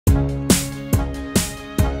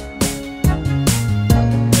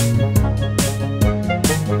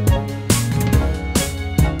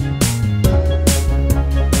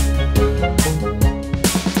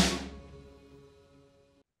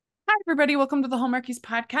everybody. Welcome to the Hallmarkies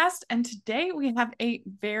podcast. And today we have a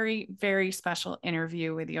very, very special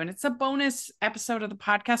interview with you. And it's a bonus episode of the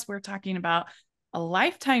podcast. We're talking about a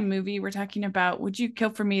Lifetime movie. We're talking about Would You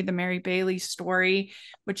Kill for Me, the Mary Bailey story,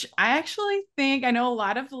 which I actually think, I know a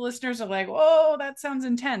lot of the listeners are like, whoa, that sounds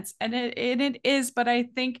intense. And it is, but I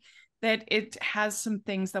think that it has some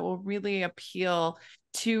things that will really appeal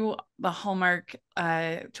to the Hallmark, to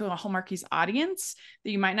a Hallmarkies audience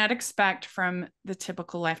that you might not expect from the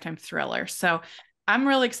typical Lifetime thriller. So I'm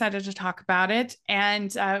really excited to talk about it.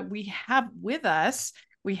 And we have with us,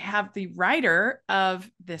 we have the writer of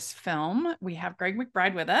this film. We have GREGG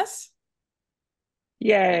MCBRIDE with us.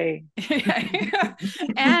 Yay.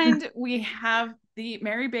 And we have the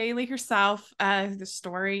Mary Bailey herself. The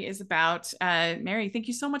story is about Mary. Thank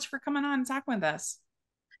you so much for coming on and talking with us.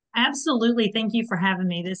 Absolutely. Thank you for having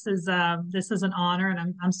me. This is an honor,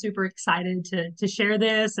 and I'm super excited to share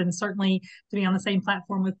this, and certainly to be on the same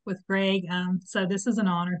platform with Greg. So this is an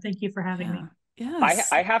honor. Thank you for having me.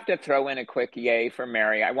 Yes. I have to throw in a quick yay for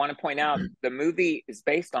Mary. I want to point out the movie is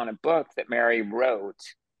based on a book that Mary wrote.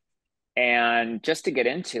 And just to get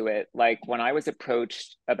into it, like when I was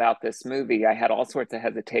approached about this movie, I had all sorts of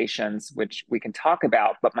hesitations, which we can talk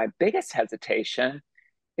about. But my biggest hesitation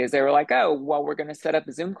is they were like, oh, well, we're going to set up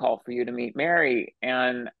a Zoom call for you to meet Mary.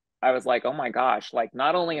 And I was like, oh my gosh, like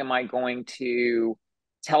not only am I going to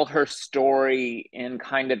tell her story in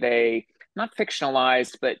kind of a, not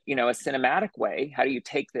fictionalized, but, you know, a cinematic way. How do you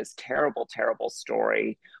take this terrible, terrible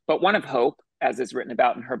story, but one of hope, as is written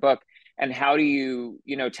about in her book, and how do you,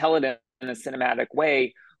 you know, tell it in a cinematic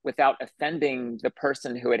way without offending the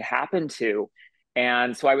person who it happened to?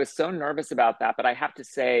 And so I was so nervous about that. But I have to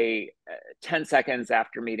say, 10 seconds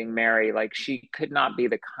after meeting Mary, like she could not be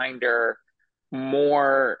the kinder,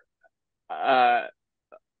 more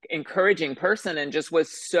encouraging person, and just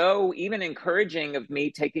was so even encouraging of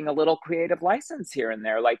me taking a little creative license here and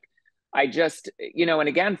there. Like I just, you know, and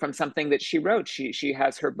again, from something that she wrote, she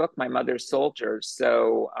has her book, My Mother's Soldiers.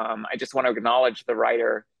 So I just want to acknowledge the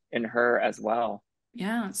writer in her as well.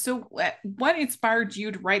 Yeah. So what inspired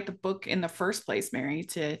you to write the book in the first place, Mary,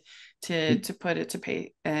 to put it to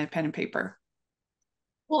pen and paper?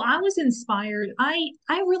 Well, I was inspired. I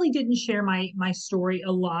really didn't share my story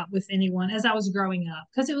a lot with anyone as I was growing up,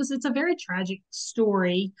 because it's a very tragic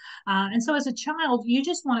story, and so as a child, you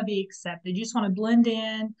just want to be accepted. You just want to blend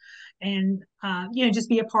in, and just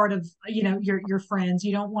be a part of your friends.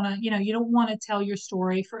 You don't want to you don't want to tell your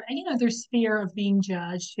story for there's fear of being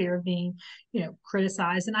judged, fear of being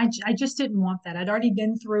criticized, and I just didn't want that. I'd already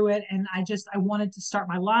been through it, and I wanted to start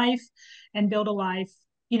my life and build a life.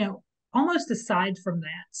 Almost aside from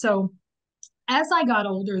that. So as I got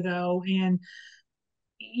older though, and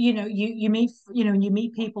you meet you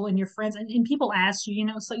meet people and your friends, and people ask you,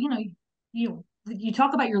 so you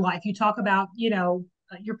talk about your life, you talk about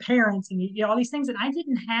your parents, and all these things, and I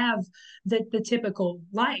didn't have the typical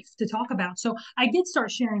life to talk about. So I did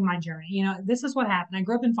start sharing my journey. This is what happened. I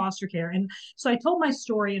grew up in foster care, and so I told my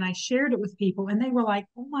story and I shared it with people, and they were like,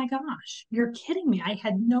 oh my gosh, you're kidding me. I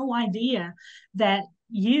had no idea that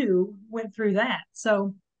you went through that.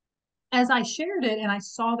 So as I shared it and I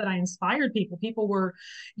saw that I inspired people, people were,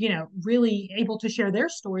 really able to share their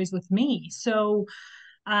stories with me. So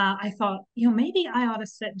I thought, maybe I ought to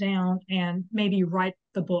sit down and maybe write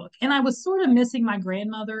the book. And I was sort of missing my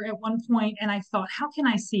grandmother at one point, and I thought, how can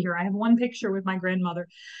I see her? I have one picture with my grandmother,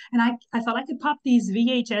 and I thought I could pop these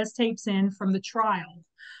VHS tapes in from the trial.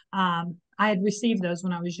 I had received those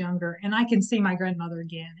when I was younger, and I can see my grandmother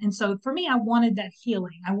again. And so for me, I wanted that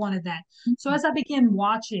healing. I wanted that. So as I began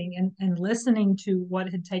watching and listening to what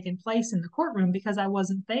had taken place in the courtroom, because I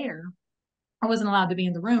wasn't there, I wasn't allowed to be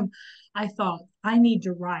in the room, I thought, I need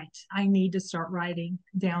to write. I need to start writing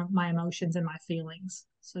down my emotions and my feelings.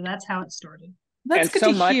 So that's how it started. That's And good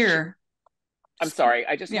so to much, hear. I'm sorry,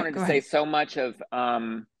 I just Yeah, wanted go to say ahead. so much of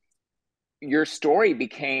your story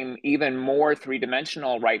became even more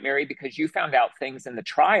three-dimensional, right, Mary? Because you found out things in the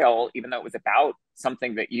trial, even though it was about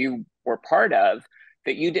something that you were part of,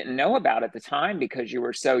 that you didn't know about at the time because you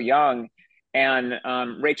were so young. And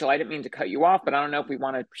Rachel, I didn't mean to cut you off, but I don't know if we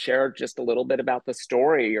want to share just a little bit about the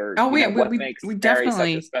story, or Oh, what makes we Mary such a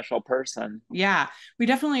definitely, special person. yeah, we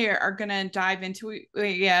definitely are going to dive into it.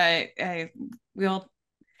 Yeah, we'll.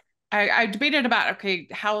 I debated about, okay,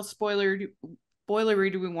 how spoilery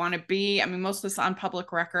do we want to be? I mean, most of this on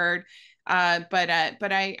public record, but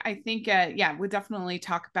I think yeah, we'll definitely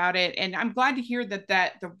talk about it. And I'm glad to hear that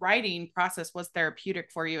the writing process was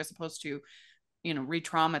therapeutic for you, as opposed to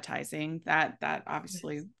re-traumatizing. That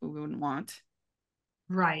obviously Yes. we wouldn't want.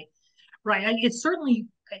 Right. Right. It's certainly,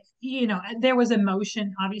 there was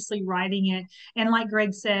emotion, obviously, writing it. And like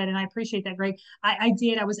Greg said, and I appreciate that, Greg, I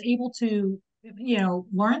was able to,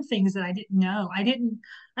 learn things that I didn't know. I didn't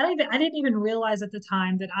even realize at the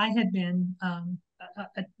time that I had been,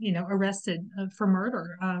 arrested for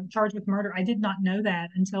murder, charged with murder. I did not know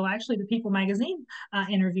that until actually the People magazine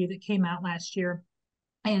interview that came out last year.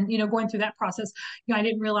 And going through that process, I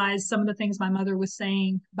didn't realize some of the things my mother was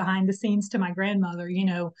saying behind the scenes to my grandmother,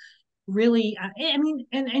 really, I mean,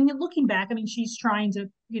 and looking back, I mean, she's trying to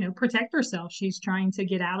protect herself. She's trying to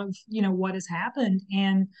get out of what has happened.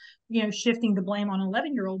 And shifting the blame on an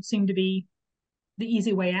 11-year-old seemed to be the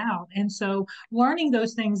easy way out. And so learning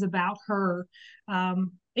those things about her,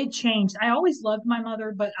 it changed. I always loved my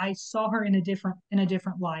mother, but I saw her in a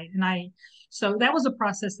different light. And so that was a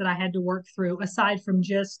process that I had to work through, aside from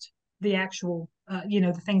just the actual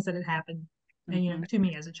the things that had happened to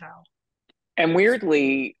me as a child. And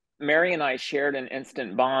weirdly, Mary and I shared an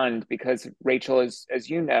instant bond because, Rachel, as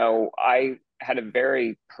you know, I had a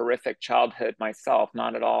very horrific childhood myself,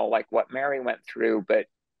 not at all like what Mary went through, but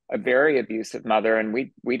a very abusive mother. And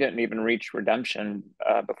we didn't even reach redemption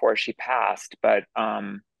before she passed. But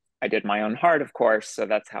I did my own heart, of course. So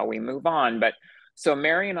that's how we move on. But so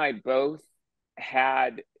Mary and I both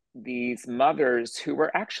had these mothers who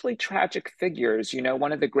were actually tragic figures.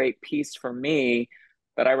 One of the great pieces for me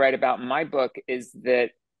that I write about in my book is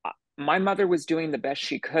that my mother was doing the best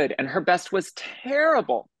she could, and her best was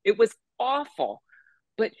terrible. It was awful,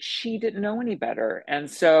 but she didn't know any better. And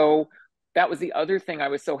so that was the other thing. I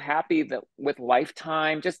was so happy that with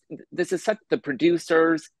Lifetime, just this is such the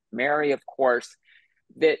producers, Mary, of course,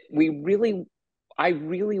 that I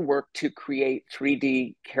really worked to create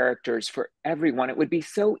 3D characters for everyone. It would be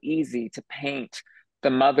so easy to paint the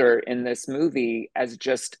mother in this movie as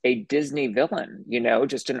just a Disney villain,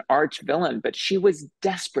 just an arch villain, but she was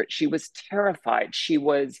desperate. She was terrified. She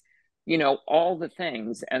was, all the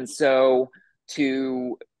things. And so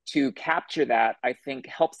to capture that, I think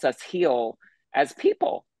helps us heal as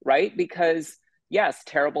people, right? Because yes,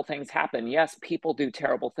 terrible things happen. Yes, people do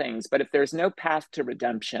terrible things, but if there's no path to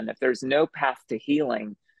redemption, if there's no path to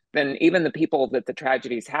healing, then even the people that the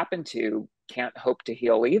tragedies happen to can't hope to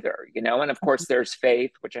heal either, And of course, there's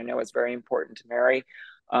faith, which I know is very important to Mary.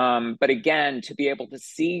 But again, to be able to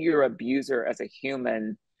see your abuser as a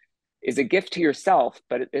human is a gift to yourself,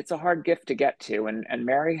 but it's a hard gift to get to, and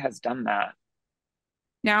Mary has done that.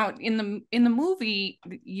 Now, in the movie,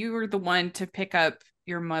 you were the one to pick up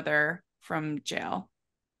your mother from jail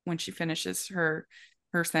when she finishes her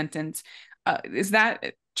sentence. Is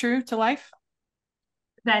that true to life?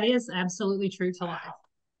 That is absolutely true to life.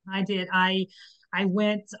 I did. I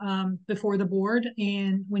went before the board,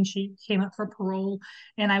 and when she came up for parole,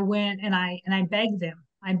 and I went and I begged them.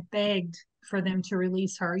 I begged for them to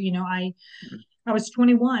release her. I was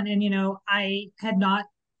 21, and I had not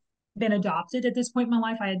been adopted at this point in my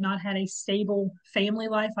life. I had not had a stable family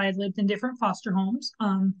life. I had lived in different foster homes.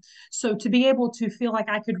 So to be able to feel like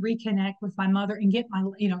I could reconnect with my mother and get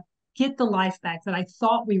the life back that I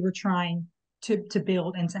thought we were trying to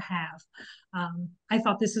build and to have. I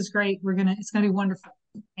thought, this is great. It's gonna be wonderful.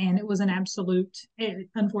 And it was an absolute, it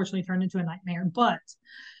unfortunately turned into a nightmare, but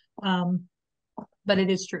it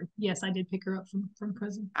is true. Yes, I did pick her up from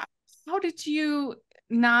prison. How did you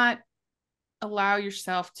not allow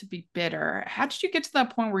yourself to be bitter? How did you get to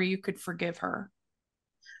that point where you could forgive her?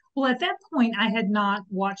 Well, at that point, I had not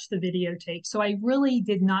watched the videotape, so I really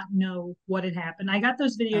did not know what had happened. I got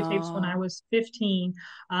those videotapes when I was 15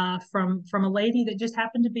 from a lady that just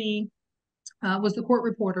happened to be was the court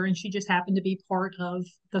reporter, and she just happened to be part of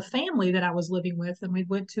the family that I was living with. And we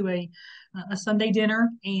went to a Sunday dinner,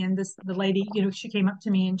 and the lady, she came up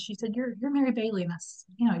to me and she said, "You're Mary Bailey," and I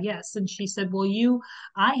said, "Yes." And she said, "Well,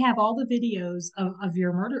 I have all the videos of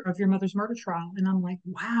your mother's murder trial," and I'm like,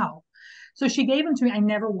 "Wow." So she gave them to me. I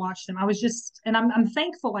never watched them. I was just, and I'm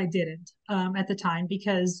thankful I didn't at the time,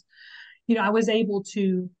 because I was able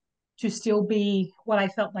to still be what I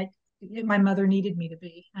felt like my mother needed me to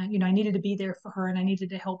be. I needed to be there for her, and I needed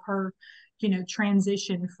to help her,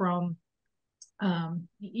 transition from,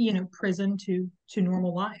 prison to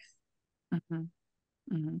normal life. Mm-hmm.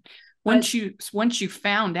 Mm-hmm. But Once you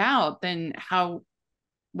found out, then how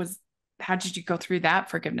did you go through that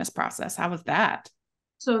forgiveness process? How was that?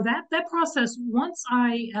 So that process, once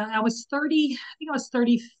I was 30, I think I was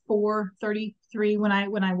 34, 33 when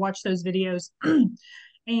I watched those videos.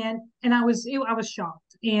 and I was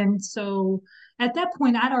shocked. And so at that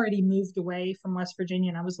point, I'd already moved away from West Virginia,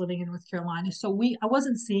 and I was living in North Carolina. So I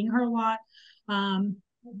wasn't seeing her a lot.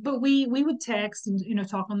 but we would text and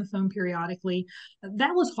talk on the phone periodically.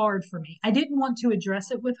 That was hard for me. I didn't want to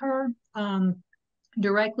address it with her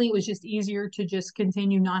directly. It was just easier to just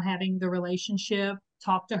continue not having the relationship,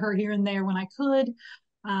 talk to her here and there when I could.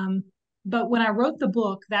 Um, but when I wrote the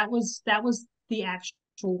book, that was the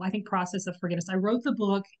actual, I think, process of forgiveness. I wrote the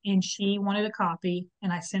book and she wanted a copy,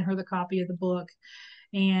 and I sent her the copy of the book.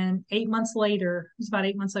 And 8 months later, it was about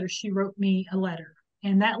 8 months later, she wrote me a letter.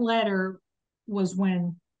 And that letter was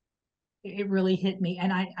when it really hit me.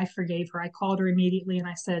 And I forgave her. I called her immediately and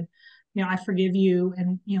I said, I forgive you,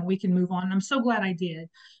 and, we can move on. And I'm so glad I did.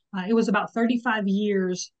 It was about 35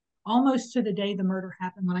 years, almost to the day the murder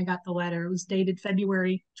happened, when I got the letter. It was dated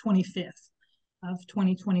February 25th of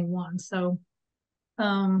 2021. So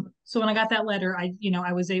when I got that letter, I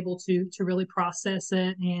was able to really process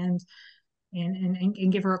it and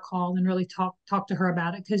give her a call and really talk to her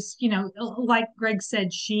about it. Because, like Greg said,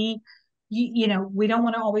 we don't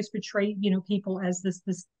want to always portray, people as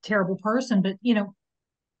this terrible person, but,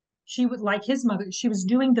 she would, like his mother, she was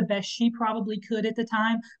doing the best she probably could at the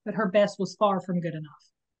time, but her best was far from good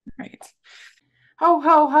enough. Right. Ho,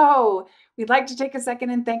 ho, ho. We'd like to take a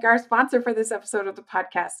second and thank our sponsor for this episode of the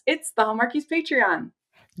podcast. It's the Hallmarkies Patreon.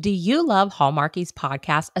 Do you love Hallmarkies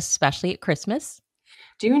podcast, especially at Christmas?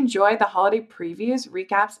 Do you enjoy the holiday previews,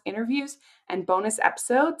 recaps, interviews, and bonus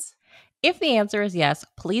episodes? If the answer is yes,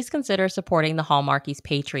 please consider supporting the Hallmarkies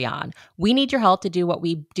Patreon. We need your help to do what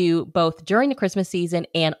we do both during the Christmas season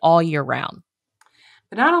and all year round.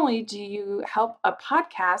 But not only do you help a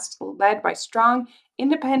podcast led by strong,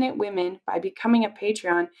 independent women by becoming a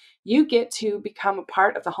Patreon, you get to become a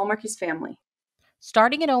part of the Hallmarkies family.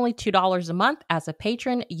 Starting at only $2 a month as a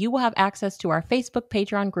patron, you will have access to our Facebook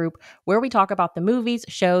Patreon group where we talk about the movies,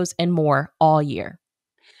 shows, and more all year.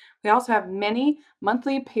 We also have many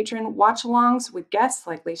monthly patron watch-alongs with guests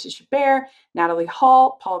like Lacey Chabert, Natalie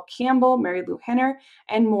Hall, Paul Campbell, Mary Lou Henner,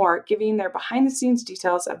 and more, giving their behind-the-scenes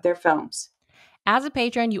details of their films. As a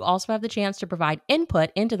patron, you also have the chance to provide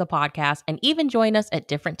input into the podcast and even join us at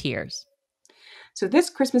different tiers. So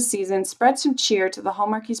this Christmas season, spread some cheer to the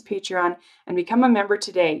Hallmarkies Patreon and become a member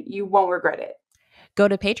today. You won't regret it. Go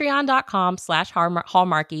to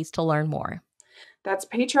patreon.com/Hallmarkies to learn more. That's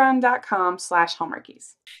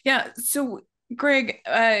patreon.com/Hallmarkies. Yeah. So, Greg,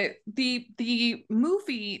 the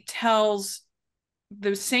movie tells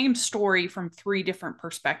the same story from three different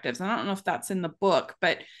perspectives. I don't know if that's in the book,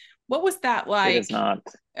 but what was that like? It is not.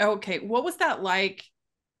 Okay. What was that like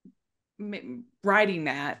writing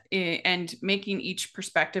that and making each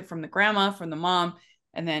perspective from the grandma, from the mom,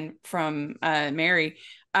 and then from Mary?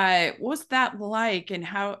 What was that like, and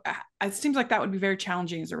how it seems like that would be very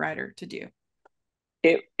challenging as a writer to do?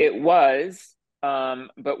 It was,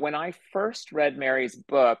 but when I first read Mary's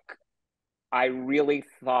book, I really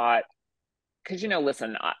thought, because,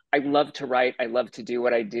 listen, I love to write. I love to do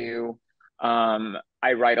what I do.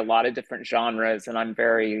 I write a lot of different genres, and I'm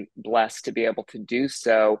very blessed to be able to do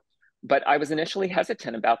so. But I was initially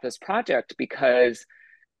hesitant about this project because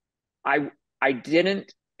I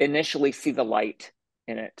didn't initially see the light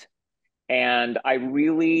in it. And I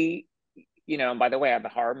really, by the way, I have a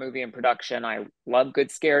horror movie in production. I love good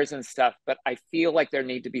scares and stuff, but I feel like there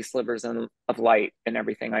need to be slivers of light in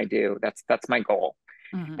everything I do. That's my goal.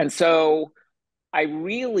 Mm-hmm. And so I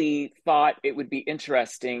really thought it would be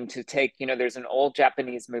interesting to take, there's an old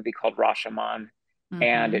Japanese movie called Rashomon, Mm-hmm.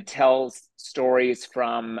 and it tells stories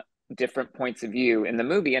from different points of view in the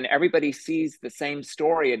movie, and everybody sees the same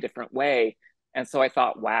story a different way. And so I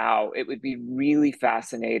thought, wow, it would be really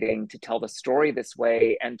fascinating to tell the story this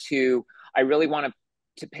way. And I really wanted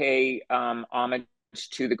to pay homage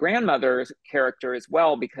to the grandmother's character as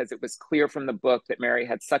well, because it was clear from the book that Mary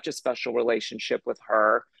had such a special relationship with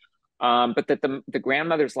her. But that the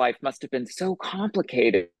grandmother's life must have been so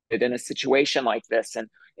complicated in a situation like this. And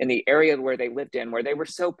in the area where they lived in, where they were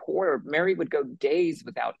so poor, Mary would go days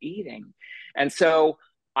without eating. And so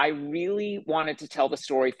I really wanted to tell the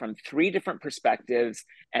story from three different perspectives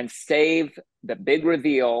and save the big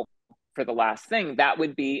reveal for the last thing. That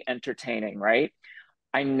would be entertaining, right?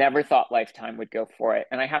 I never thought Lifetime would go for it.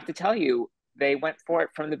 And I have to tell you, they went for it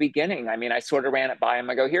from the beginning. I mean, I sort of ran it by them.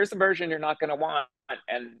 I go, here's the version you're not going to want.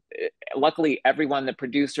 And luckily, everyone, the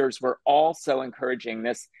producers were all so encouraging.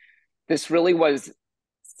 This really was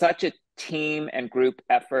such a team and group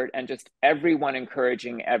effort, and just everyone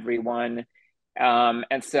encouraging everyone. And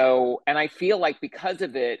I feel like because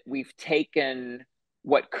of it, we've taken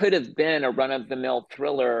what could have been a run-of-the-mill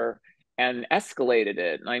thriller and escalated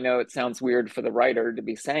it. And I know it sounds weird for the writer to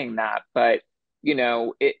be saying that, but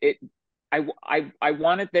I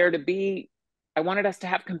wanted there to be I wanted us to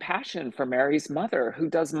have compassion for Mary's mother, who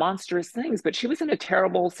does monstrous things, but she was in a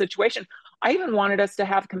terrible situation. I even wanted us to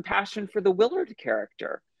have compassion for the Willard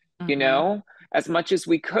character, you know, as much as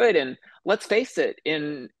we could. And let's face it,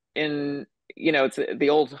 in you know, it's the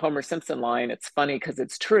old Homer Simpson line, it's funny because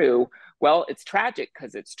it's true. Well, it's tragic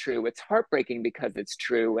because it's true. It's heartbreaking because it's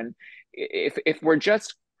true. And if we're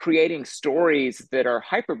just creating stories that are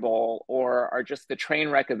hyperbole or are just the train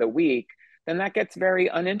wreck of the week, then that gets very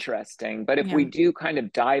uninteresting. But if we do kind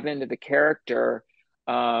of dive into the character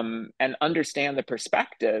and understand the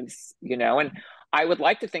perspectives, you know, and I would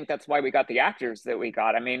like to think that's why we got the actors that we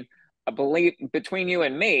got. I mean, I believe between you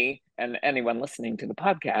and me and anyone listening to the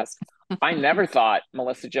podcast, I never thought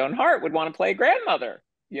Melissa Joan Hart would want to play grandmother,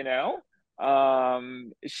 you know?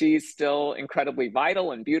 She's still incredibly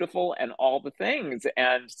vital and beautiful and all the things.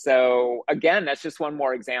 And so again, that's just one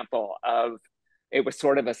more example of it was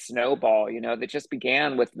sort of a snowball, you know, that just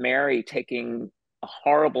began with Mary taking a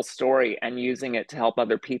horrible story and using it to help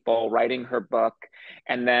other people, writing her book.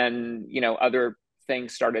 And then, you know, other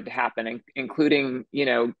things started to happen, including, you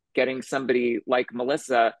know, getting somebody like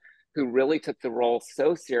Melissa, who really took the role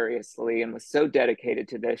so seriously and was so dedicated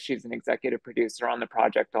to this. She's an executive producer on the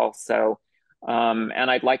project also.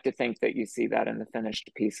 And I'd like to think that you see that in the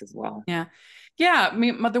finished piece as well. Yeah. Yeah. I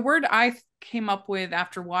mean, the word I came up with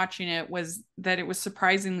after watching it was that it was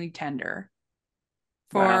surprisingly tender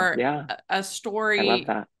for a story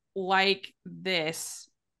like this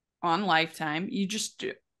on Lifetime. You just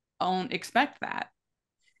don't expect that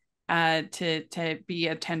to be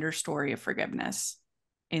a tender story of forgiveness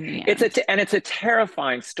in the end. It's a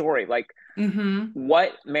terrifying story. Like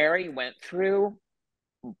what Mary went through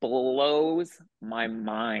blows my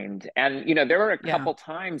mind. And, you know, there were a couple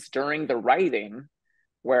times during the writing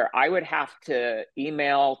where I would have to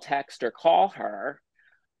email, text, or call her.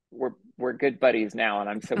 We're good buddies now, and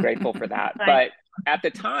I'm so grateful for that. But at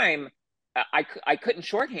the time, I couldn't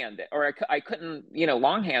shorthand it, or I couldn't, you know,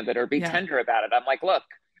 longhand it or be tender about it. I'm like, look,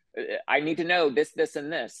 I need to know this, this,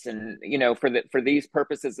 and this, and, you know, for these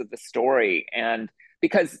purposes of the story. And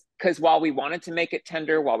because while we wanted to make it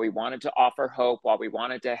tender, while we wanted to offer hope, while we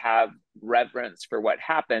wanted to have reverence for what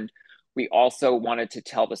happened, we also wanted to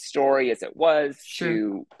tell the story as it was,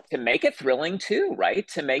 to make it thrilling too, right?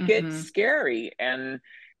 To make it scary and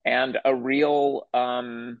a real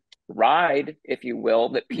ride, if you will,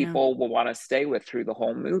 that people will want to stay with through the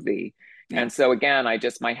whole movie. And so again,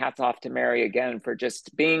 my hat's off to Mary again for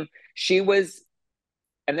just being, she was,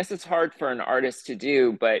 and this is hard for an artist to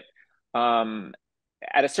do, but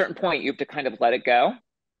at a certain point, you have to kind of let it go.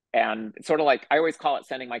 And it's sort of like, I always call it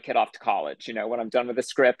sending my kid off to college. You know, when I'm done with the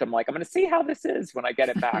script, I'm like, I'm going to see how this is when I get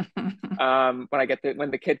it back,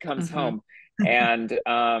 when the kid comes home. And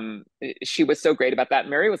she was so great about that.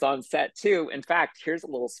 Mary was on set too. In fact, here's a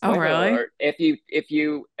little spoiler alert. If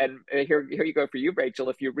you, and here you go for you, Rachel,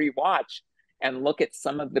 if you rewatch and look at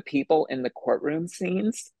some of the people in the courtroom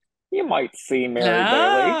scenes, you might see Mary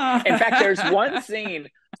Bailey. In fact, there's one scene,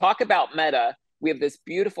 talk about meta. We have this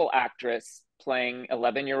beautiful actress playing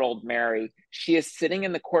 11-year-old Mary. She is sitting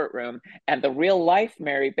in the courtroom, and the real life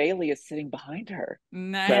Mary Bailey is sitting behind her.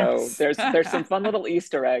 Nice. So there's some fun little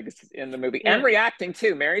Easter eggs in the movie, and reacting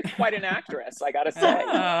too. Mary's quite an actress, I gotta say.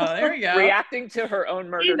 Oh, there we go. Reacting to her own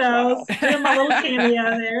murder trial. Doing my little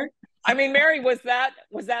cameo there. I mean, Mary, was that?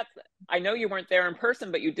 I know you weren't there in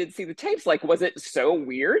person, but you did see the tapes. Like, was it so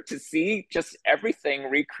weird to see just everything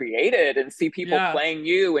recreated and see people playing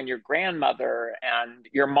you and your grandmother and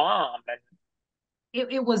your mom? And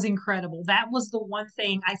it was incredible. That was the one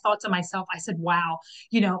thing I thought to myself. I said, wow,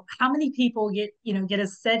 you know, how many people get to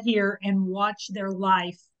sit here and watch their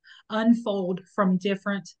life unfold from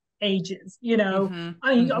different ages, you know.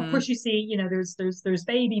 I mean, of course you see, you know, there's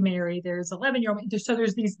baby Mary, there's 11-year-old,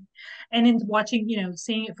 there's these, and in watching, you know,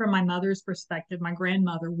 seeing it from my mother's perspective, my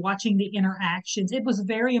grandmother, watching the interactions, it was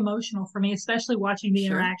very emotional for me, especially watching the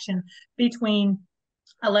interaction between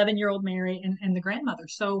 11-year-old Mary and the grandmother.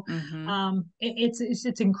 So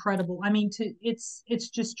it's incredible. I mean, it's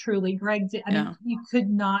just truly Greg. I mean, you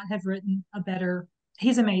could not have written a better.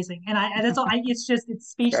 He's amazing, and that's all. It's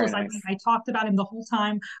speechless. Nice. I talked about him the whole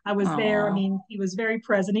time I was there. I mean, he was very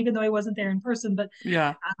present, even though he wasn't there in person. But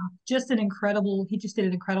just an incredible. He just did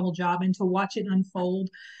an incredible job, and to watch it unfold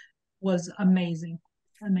was amazing.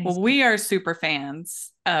 Amazing. Well, we are super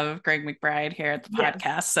fans of GREGG MCBRIDE here at the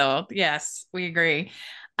podcast. So yes, we agree.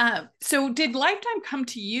 So did Lifetime come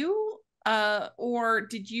to you, or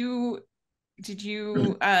did you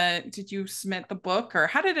submit the book, or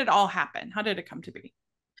how did it all happen? How did it come to be?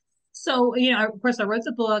 So, of course I wrote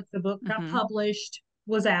the book got published,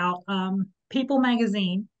 was out. People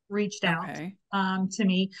magazine reached out Okay. to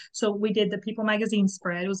me. So we did the People magazine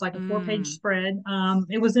spread. It was like a 4-page Mm. spread.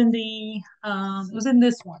 It was in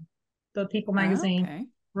this one, the People magazine. Okay.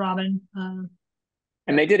 Robin.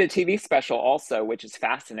 And they did a TV special also, which is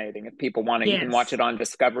fascinating. If people want it, you can watch Yes. it on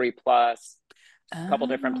Discovery Plus, a couple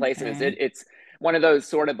different places. Okay. It's one of those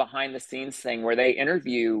sort of behind the scenes thing where they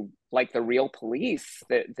interview like the real police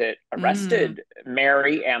that arrested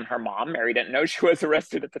Mary and her mom. Mary didn't know she was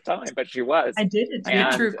arrested at the time, but she was. I did it. Like a Yeah.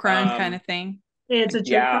 true And crime kind of thing. It's a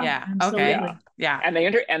true yeah, crime. Yeah. Okay. Absolutely. Yeah.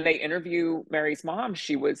 and they interview Mary's mom.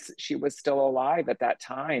 She was still alive at that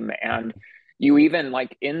time, and you even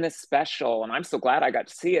like in this special, and I'm so glad I got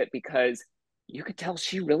to see it because you could tell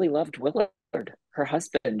she really loved Willard, her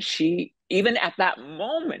husband. She even at that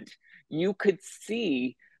moment you could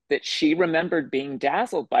see that she remembered being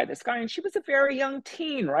dazzled by this guy, and she was a very young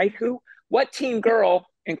teen, right? What teen girl,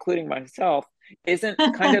 including myself, isn't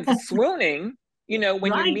kind of swooning, when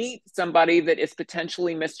you Right. meet somebody that is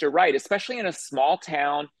potentially Mr. Right, especially in a small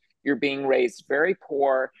town, you're being raised very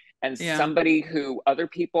poor, and somebody who other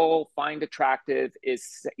people find attractive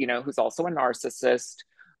is, who's also a narcissist,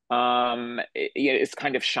 is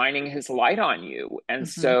kind of shining his light on you. And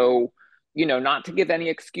so, not to give any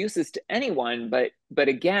excuses to anyone, but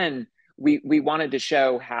again, we wanted to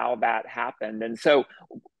show how that happened. And so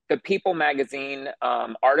the People magazine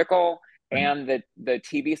article and the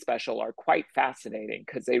TV special are quite fascinating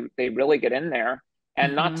because they really get in there.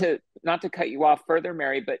 And not to cut you off further,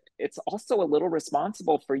 Mary, but it's also a little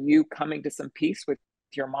responsible for you coming to some peace with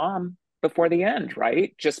your mom before the end,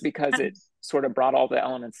 right? Just because it sort of brought all the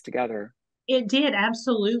elements together. It did,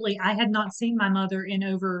 absolutely. I had not seen my mother in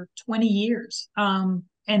over 20 years.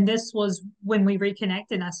 And this was when we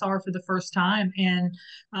reconnected. I saw her for the first time.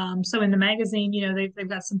 And so in the magazine, they've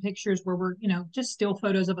got some pictures where we're, just still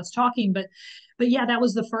photos of us talking. But yeah, that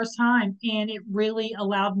was the first time. And it really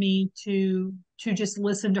allowed me to just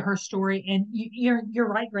listen to her story. And you're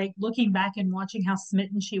right, Greg, looking back and watching how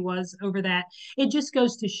smitten she was over that, it just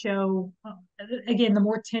goes to show, again, the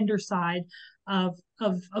more tender side of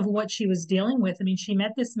what she was dealing with. I mean, she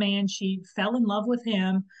met this man, she fell in love with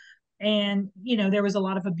him, and there was a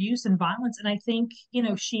lot of abuse and violence. And I think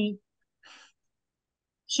she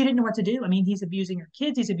didn't know what to do. I mean, he's abusing her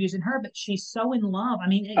kids, he's abusing her, but she's so in love. I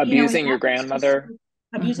mean, and it Abusing your happens just grandmother.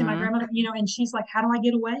 abusing my grandmother, and she's like, how do I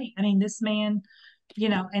get away? I mean, this man,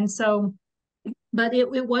 and so, but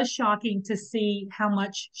it was shocking to see how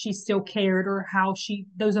much she still cared, or how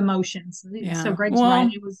those emotions. Yeah. So Greg's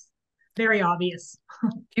right. It was very obvious.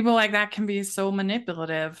 People like that can be so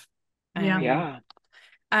manipulative. Yeah. Yeah.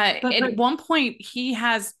 At one point, he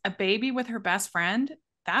has a baby with her best friend.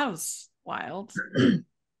 That was wild.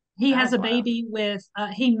 He has a baby with,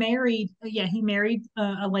 he married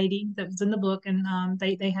a lady that was in the book, and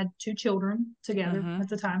they had 2 children together at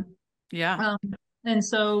the time. Yeah. And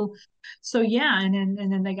so yeah, and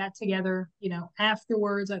then they got together,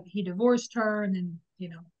 afterwards. He divorced her, and then,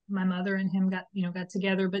 my mother and him got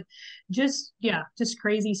together. But just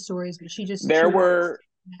crazy stories. But she just there were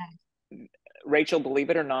Rachel,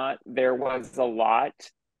 believe it or not, there was a lot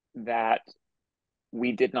that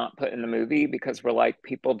we did not put in the movie because we're like,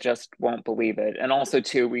 people just won't believe it. And also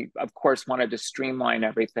too, we of course wanted to streamline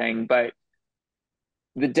everything, but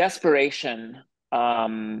the desperation,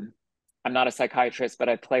 I'm not a psychiatrist, but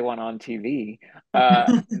I play one on TV,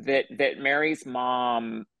 that Mary's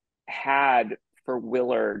mom had for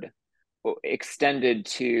Willard extended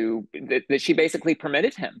to that she basically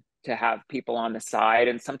permitted him to have people on the side,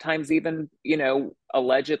 and sometimes even,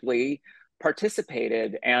 allegedly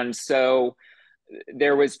participated. And so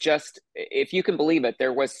there was just, if you can believe it,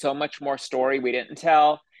 there was so much more story we didn't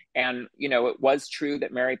tell. And, it was true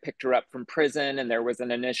that Mary picked her up from prison, and there was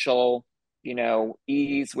an initial,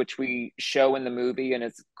 ease, which we show in the movie. And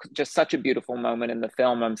it's just such a beautiful moment in the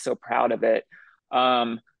film. I'm so proud of it.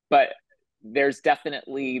 But there's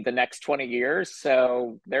definitely the next 20 years.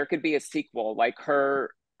 So there could be a sequel. Like her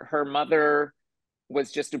mother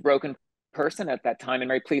was just a broken person at that time. And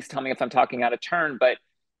Mary, please tell me if I'm talking out of turn, but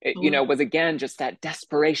it, was again, just that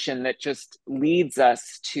desperation that just leads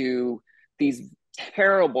us to these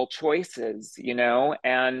terrible choices,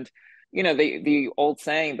 and, the old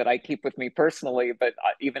saying that I keep with me personally, but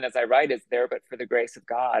even as I write, is there but for the grace of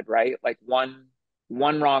God, right? Like one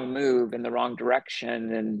wrong move in the wrong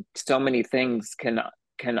direction, and so many things can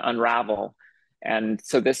unravel. And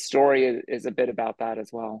so this story is a bit about that as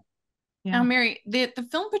well. Yeah. Now, Mary, the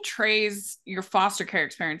film portrays your foster care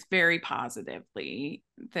experience very positively,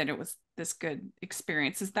 that it was this good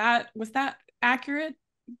experience. Was that accurate?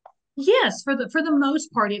 Yes, for the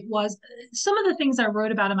most part, it was. Some of the things I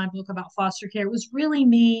wrote about in my book about foster care was really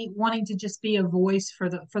me wanting to just be a voice for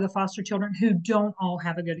the foster children who don't all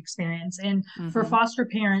have a good experience, and for foster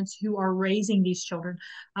parents who are raising these children.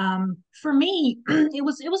 For me, it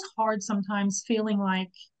was hard sometimes feeling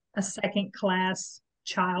like a second class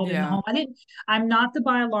child in the Yeah. home. I'm not the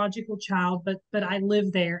biological child, but I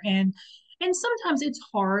live there, and sometimes it's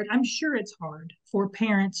hard. I'm sure it's hard for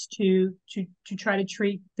parents to try to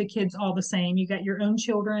treat the kids all the same. You got your own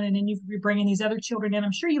children, and then you're bringing these other children in.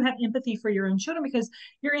 I'm sure you have empathy for your own children because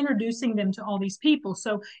you're introducing them to all these people.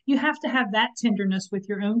 So you have to have that tenderness with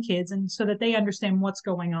your own kids, and so that they understand what's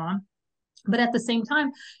going on. But at the same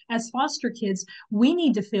time, as foster kids, we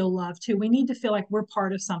need to feel love too. We need to feel like we're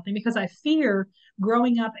part of something, because I fear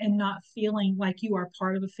growing up and not feeling like you are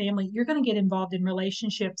part of a family, you're going to get involved in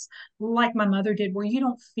relationships like my mother did, where you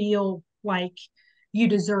don't feel like you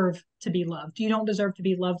deserve to be loved. You don't deserve to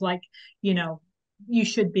be loved like, you know, you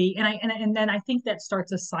should be. And then I think that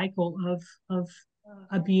starts a cycle of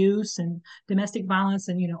abuse and domestic violence,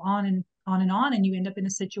 and on and on and on, and you end up in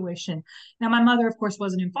a situation. Now, my mother, of course,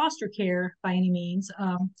 wasn't in foster care by any means,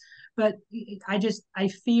 but I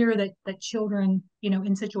fear that children,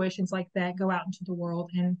 in situations like that, go out into the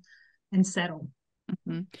world and settle.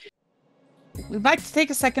 Mm-hmm. We'd like to take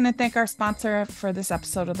a second to thank our sponsor for this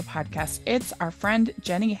episode of the podcast. It's our friend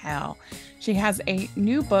Jenny Hale. She has a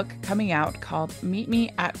new book coming out called Meet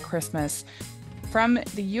Me at Christmas. From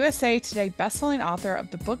the USA Today bestselling author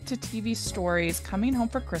of the book to TV stories Coming Home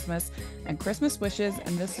for Christmas and Christmas Wishes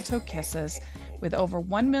and Mistletoe Kisses, with over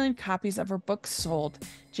 1 million copies of her books sold,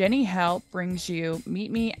 Jenny Hale brings you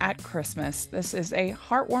Meet Me at Christmas. This is a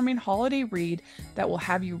heartwarming holiday read that will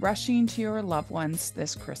have you rushing to your loved ones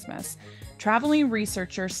this Christmas. Traveling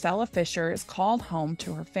researcher Stella Fisher is called home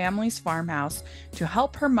to her family's farmhouse to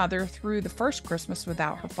help her mother through the first Christmas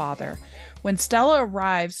without her father. When Stella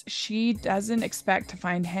arrives, she doesn't expect to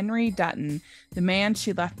find Henry Dutton, the man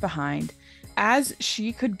she left behind. As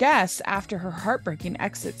she could guess after her heartbreaking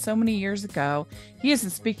exit so many years ago, he isn't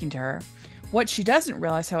speaking to her. What she doesn't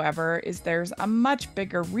realize, however, is there's a much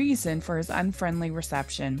bigger reason for his unfriendly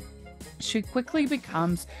reception. She quickly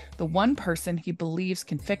becomes the one person he believes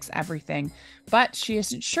can fix everything, but she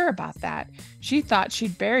isn't sure about that. She thought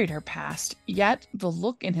she'd buried her past, yet the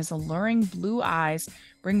look in his alluring blue eyes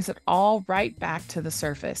brings it all right back to the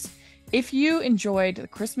surface. If you enjoyed the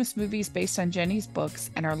Christmas movies based on Jenny's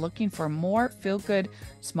books and are looking for more feel-good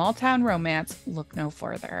small-town romance, look no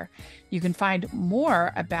further. You can find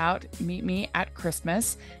more about Meet Me at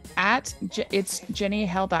Christmas at it's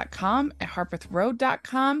jennyhale.com, at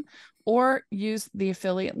harpethroad.com, or use the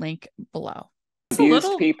affiliate link below.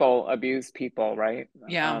 Abuse people, right?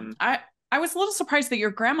 Yeah. I was a little surprised that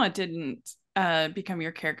your grandma didn't become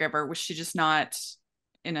your caregiver. Was she just not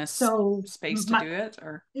in a space to do it?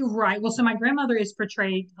 Or right. Well, so my grandmother is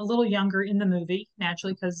portrayed a little younger in the movie,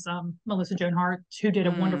 naturally, because Melissa Joan Hart, who did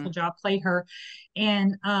a wonderful job, played her.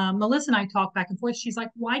 And Melissa and I talked back and forth. She's like,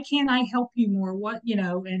 why can't I help you more?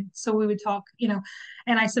 And so we would talk,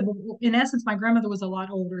 and I said, well, in essence, my grandmother was a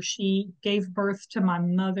lot older. She gave birth to my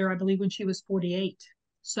mother, I believe, when she was 48.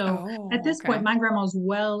 So at this point, my grandma's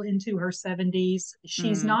well into her 70s.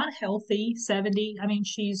 She's not healthy, 70. I mean,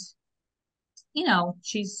 she's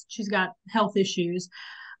got health issues.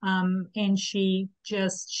 And she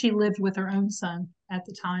lived with her own son at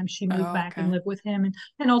the time. She moved back and lived with him,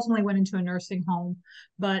 and ultimately went into a nursing home,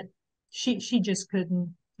 but she just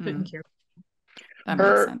couldn't care. That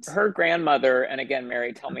makes sense. Her grandmother, and again,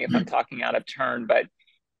 Mary, tell me if I'm talking out of turn, but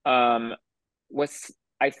was,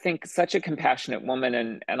 I think, such a compassionate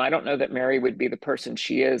woman. And I don't know that Mary would be the person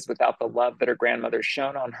she is without the love that her grandmother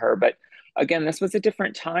shown on her. But again, this was a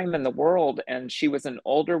different time in the world, and she was an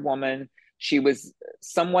older woman. She was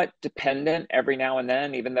somewhat dependent every now and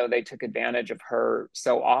then, even though they took advantage of her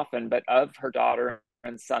so often, but of her daughter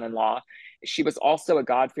and son-in-law. She was also a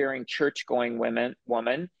God-fearing, church-going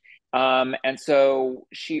woman. And so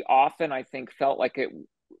she often, I think, felt like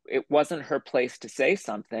it wasn't her place to say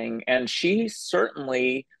something. And she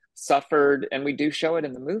certainly suffered, and we do show it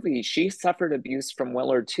in the movie, she suffered abuse from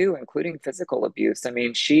Willard too, including physical abuse. I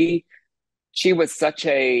mean, she was such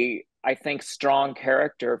a, I think, strong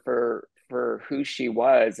character for who she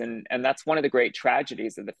was. And that's one of the great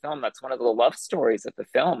tragedies of the film. That's one of the love stories of the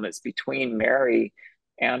film, is between Mary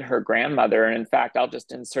and her grandmother. And in fact, I'll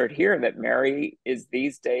just insert here that Mary is,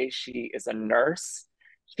 these days, she is a nurse.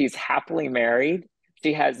 She's happily married.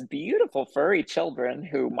 She has beautiful furry children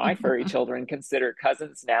who my furry children consider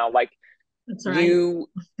cousins now. Like, that's right.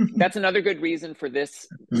 That's another good reason for this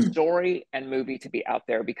story and movie to be out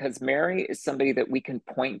there, because Mary is somebody that we can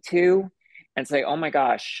point to and say, oh my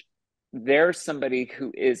gosh, there's somebody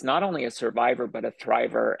who is not only a survivor, but a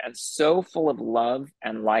thriver, and so full of love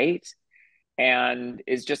and light, and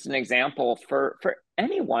is just an example for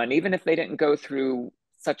anyone, even if they didn't go through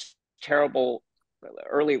such terrible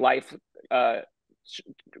early life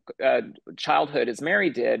childhood as Mary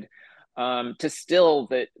did, to still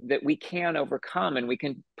that we can overcome, and we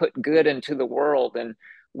can put good into the world, and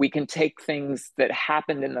we can take things that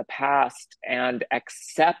happened in the past and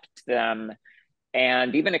accept them,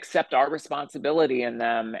 and even accept our responsibility in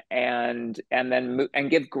them, and then and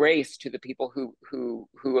give grace to the people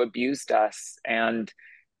who abused us. And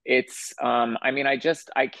it's I mean,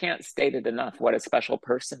 I can't state it enough what a special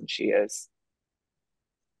person she is.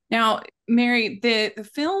 Now, Mary, the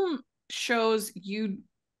film shows you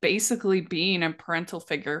basically being a parental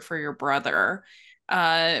figure for your brother.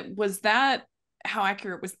 Was that, how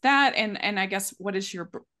accurate was that? And I guess, what is your,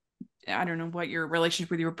 I don't know what your relationship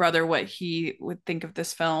with your brother, what he would think of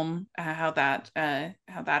this film, how that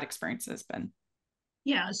experience has been.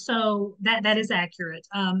 Yeah, so that is accurate.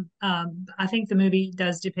 I think the movie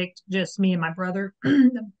does depict just me and my brother,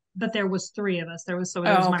 but there was three of us. There was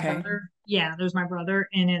okay. my brother. Yeah, there's my brother,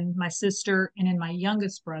 and then my sister, and then my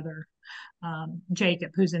youngest brother,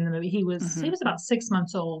 Jacob, who's in the movie. He was about 6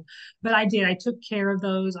 months old, but I took care of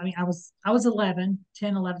those. I mean, I was 10,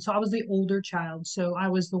 11, so I was the older child. So I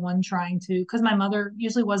was the one trying to, because my mother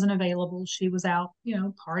usually wasn't available. She was out,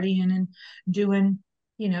 partying and doing,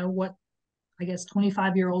 what I guess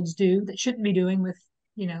 25-year-olds do that shouldn't be doing with,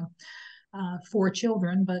 4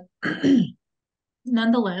 children. But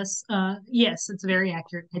nonetheless, yes, it's very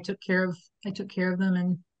accurate. I took care of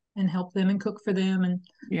them and helped them and cooked for them. And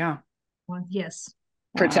yeah, well, yes.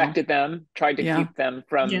 Protected them, tried to keep them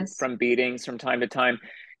from beatings from time to time.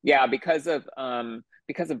 Yeah, because of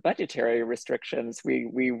budgetary restrictions,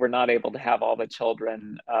 we were not able to have all the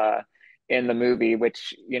children in the movie,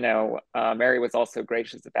 which Mary was also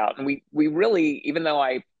gracious about. And we really, even though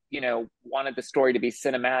I wanted the story to be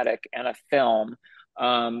cinematic and a film,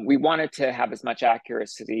 we wanted to have as much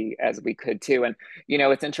accuracy as we could too. And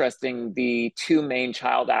it's interesting, the two main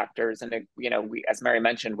child actors, and we, as Mary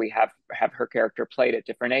mentioned, we have her character played at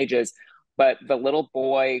different ages, but the little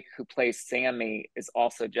boy who plays Sammy is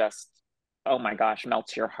also just, oh my gosh,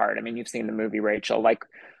 melts your heart. I mean, you've seen the movie, Rachel, like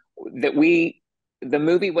that the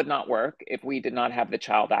movie would not work if we did not have the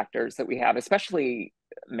child actors that we have, especially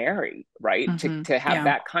Mary, right? To have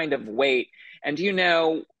that kind of weight. And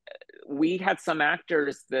we had some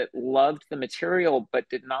actors that loved the material but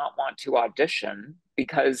did not want to audition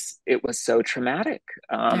because it was so traumatic.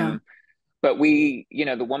 But the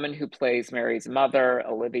woman who plays Mary's mother,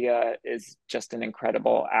 Olivia, is just an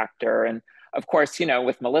incredible actor. And of course,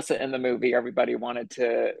 with Melissa in the movie, everybody wanted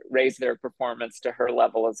to raise their performance to her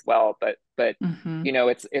level as well. But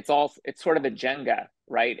it's sort of a Jenga,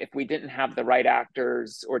 right? If we didn't have the right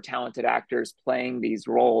actors or talented actors playing these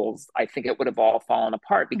roles, I think it would have all fallen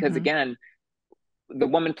apart. Because again, the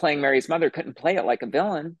woman playing Mary's mother couldn't play it like a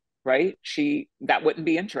villain, right? That wouldn't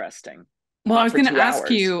be interesting. Well, I was going to ask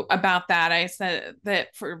you about that. I said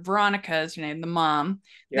that for Veronica's, the mom,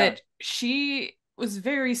 that she was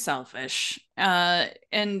very selfish,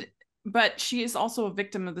 but she is also a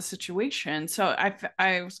victim of the situation. So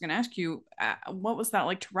I was going to ask you, what was that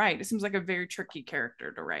like to write? It seems like a very tricky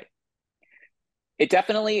character to write. It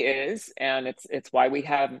definitely is, and it's why we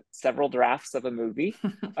have several drafts of a movie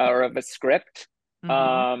or of a script.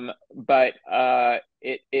 But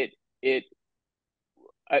it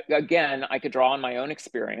again, I could draw on my own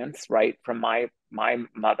experience, right, from my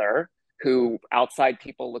mother, who outside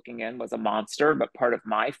people looking in was a monster, but part of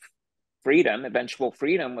my eventual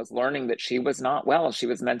freedom, was learning that she was not well. She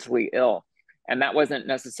was mentally ill. And that wasn't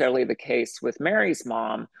necessarily the case with Mary's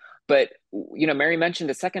mom. But, Mary mentioned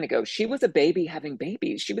a second ago, she was a baby having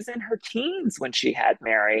babies. She was in her teens when she had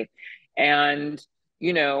Mary. And,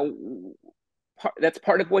 that's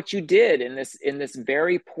part of what you did in this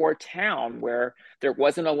very poor town where there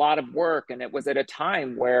wasn't a lot of work. And it was at a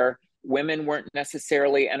time where women weren't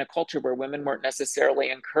necessarily, and a culture where women weren't necessarily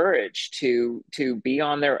encouraged to be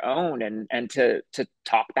on their own and to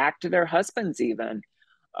talk back to their husbands even.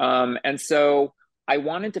 And so I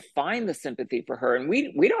wanted to find the sympathy for her. And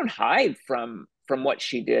we don't hide from what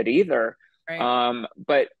she did either. Right.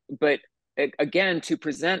 But again, to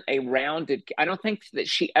present a rounded, I don't think that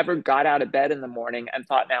she ever got out of bed in the morning and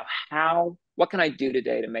thought, now what can I do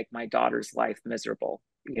today to make my daughter's life miserable?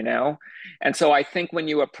 And so I think when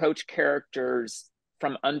you approach characters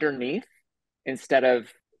from underneath instead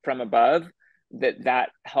of from above, that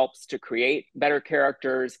helps to create better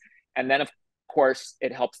characters. And then of course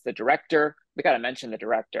it helps the director. We got to mention the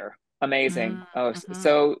director. Amazing.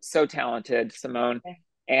 So talented, Simone.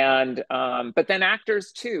 And but then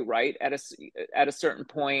actors too, right? At a certain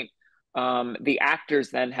point, the actors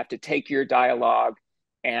then have to take your dialogue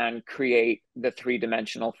and create the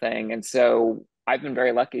three-dimensional thing. And so I've been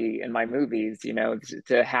very lucky in my movies, you know,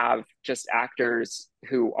 to have just actors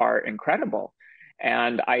who are incredible.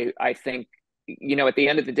 And I think, you know, at the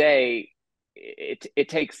end of the day, it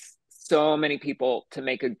takes so many people to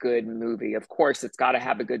make a good movie. Of course, it's got to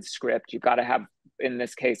have a good script. You've got to have, in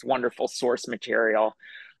this case, wonderful source material,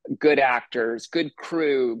 good actors, good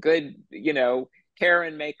crew, good, you know, hair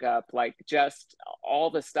and makeup, like just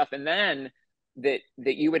all the stuff. And then that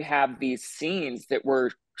you would have these scenes that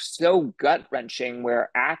were so gut wrenching where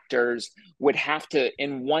actors would have to,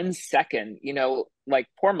 in 1 second, you know, like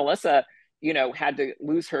poor Melissa, you know, had to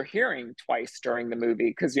lose her hearing twice during the movie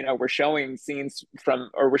because, you know, we're showing scenes from,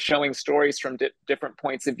 or we're showing stories from different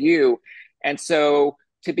points of view. And so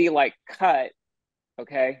to be like, cut,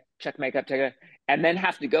 okay, check makeup, check it, and then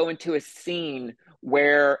have to go into a scene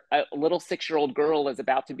where a little 6-year-old girl is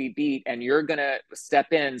about to be beat and you're going to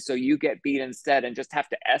step in so you get beat instead, and just have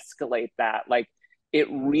to escalate that. Like, it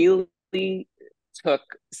really took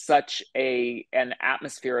such an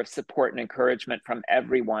atmosphere of support and encouragement from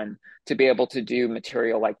everyone to be able to do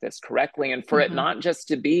material like this correctly, and for it not just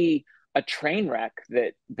to be a train wreck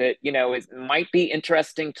that you know might be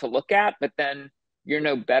interesting to look at, but then you're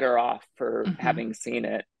no better off for having seen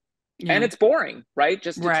it. Yeah. And it's boring, right?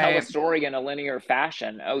 Just to tell a story in a linear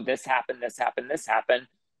fashion. Oh, this happened, this happened, this happened.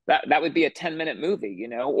 That would be a 10-minute movie, you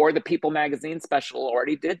know, or the People magazine special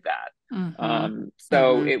already did that.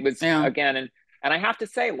 So it was, again, and I have to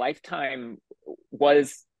say, Lifetime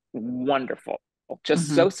was wonderful.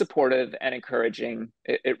 Just so supportive and encouraging.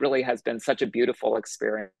 It really has been such a beautiful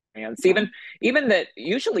experience. Even that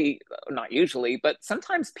not usually, but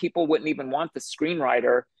sometimes people wouldn't even want the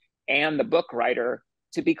screenwriter and the book writer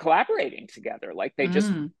to be collaborating together. Like they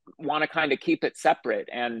just want to kind of keep it separate.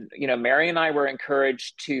 And, you know, Mary and I were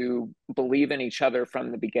encouraged to believe in each other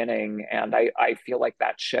from the beginning. And I feel like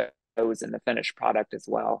that shows in the finished product as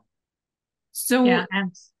well. So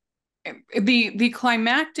the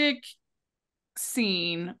climactic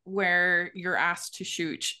scene where you're asked to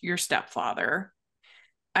shoot your stepfather,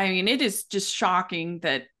 I mean, it is just shocking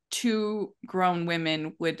that two grown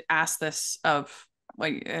women would ask this of,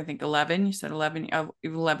 like, I think 11, you said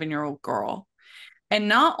 11-year-old girl. And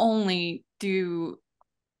not only do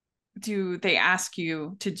they ask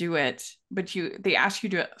you to do it, but they ask you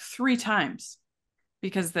to do it 3 times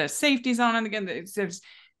because the safety's on, and again, there's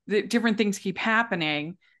the different things keep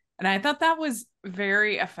happening. And I thought that was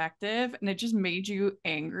very effective, and it just made you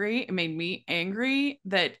angry. It made me angry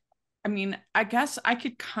that, I mean, I guess I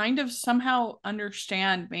could kind of somehow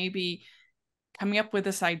understand maybe coming up with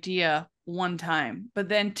this idea one time, but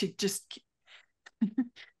then to just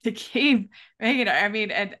to keep making it, I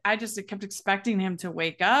mean, and I just kept expecting him to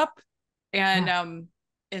wake up, and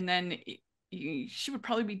then she would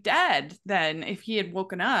probably be dead then if he had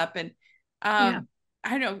woken up. And I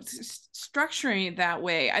don't know, structuring it that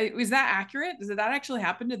way. Was that accurate? Did that actually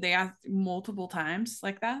happen? Did they ask multiple times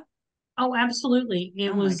like that? Oh, absolutely.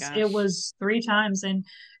 It was 3 times. And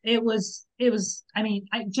it was, I mean,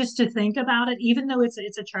 just to think about it, even though it's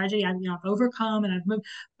a tragedy, I've overcome and I've moved.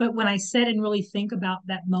 But when I sit and really think about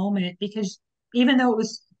that moment, because even though it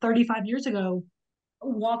was 35 years ago,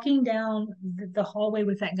 walking down the hallway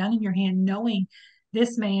with that gun in your hand, knowing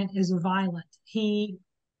this man is violent, he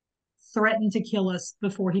threatened to kill us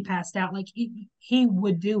before he passed out, like he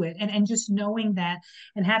would do it, and just knowing that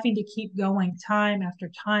and having to keep going time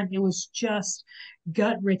after time, it was just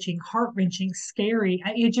gut-wrenching, heart-wrenching, scary.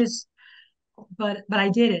 But I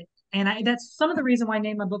did it. And that's some of the reason why I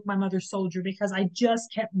named my book My Mother's Soldier, because I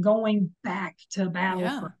just kept going back to battle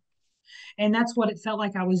for her. And that's what it felt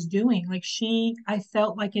like I was doing. Like I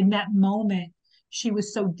felt like in that moment she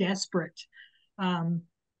was so desperate.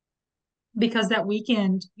 Because that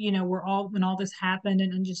weekend, when all this happened,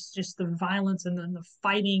 and just the violence and the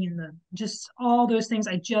fighting and the just all those things,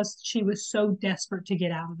 she was so desperate to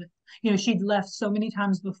get out of it. She'd left so many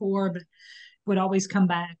times before, but would always come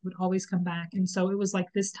back. And so it was like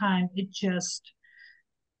this time,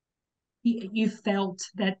 you felt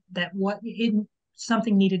that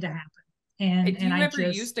something needed to happen. And Have you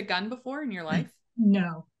ever used a gun before in your life?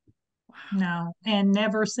 No. Wow. No. And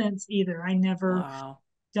never since either. I never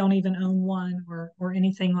don't even own one or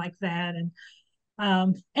anything like that. And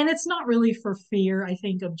it's not really for fear. I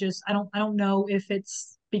think of I don't know if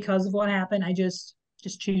it's because of what happened. I just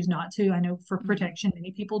choose not to. I know for protection,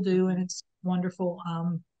 many people do, and it's wonderful.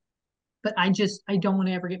 But I don't want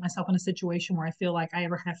to ever get myself in a situation where I feel like I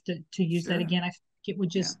ever have to use that again. I think it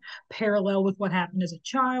would just parallel with what happened as a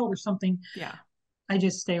child or something. Yeah. I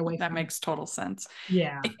just stay away That from makes total sense.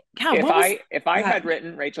 Yeah. Yeah. If I had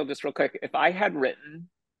written, Rachel, just real quick, if I had written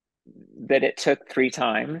that it took 3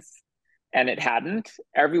 times and it hadn't,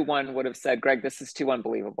 everyone would have said, Greg, this is too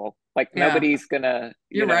unbelievable. Like nobody's gonna,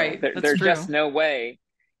 You're right. there's just no way.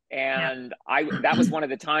 Yeah. And that was one of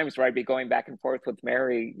the times where I'd be going back and forth with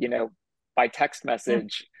Mary, by text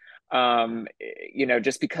message,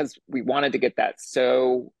 just because we wanted to get that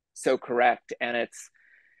so correct. And it's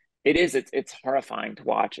horrifying to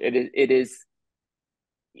watch. It is,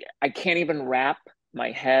 I can't even wrap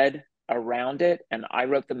my head around it. And I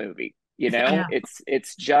wrote the movie, Yeah.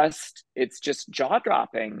 it's just jaw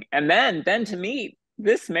dropping. And then to meet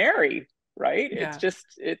this Mary, right? Yeah.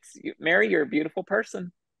 It's Mary, you're a beautiful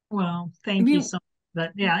person. Well, thank you so much.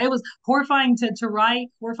 But yeah, it was horrifying to write,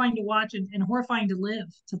 horrifying to watch, and horrifying to live,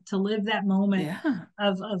 to live that moment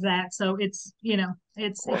of that. So it's,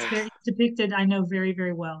 it's very depicted, I know, very,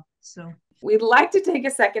 very well. So we'd like to take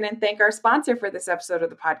a second and thank our sponsor for this episode of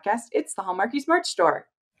the podcast. It's the Hallmarkies merch store.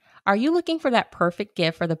 Are you looking for that perfect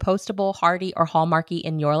gift for the postable, Hardy, or Hallmarky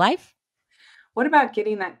in your life? What about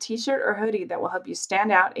getting that t-shirt or hoodie that will help you stand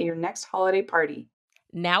out at your next holiday party?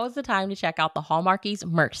 Now is the time to check out the Hallmarkies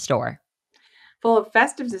merch store. Full of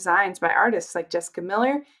festive designs by artists like Jessica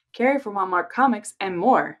Miller, Carrie from Hallmark Comics, and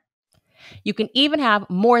more. You can even have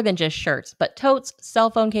more than just shirts, but totes, cell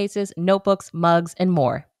phone cases, notebooks, mugs, and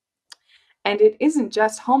more. And it isn't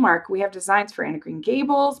just Hallmark. We have designs for Anna Green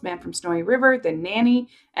Gables, Man from Snowy River, The Nanny,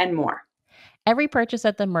 and more. Every purchase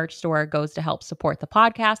at the merch store goes to help support the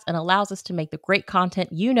podcast and allows us to make the great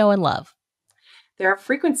content you know and love. There are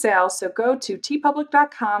frequent sales, so go to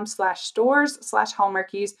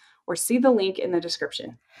tpublic.com/stores/Hallmarkies or see the link in the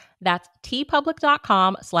description. That's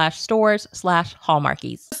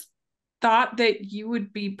tpublic.com/stores/Hallmarkies. Thought that you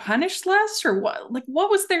would be punished less, or what? Like,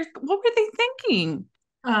 what were they thinking?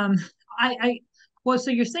 Well,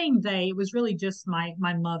 so you're saying it was really just my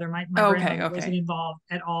mother. My grandmother wasn't involved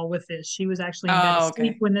at all with this. She was actually in bed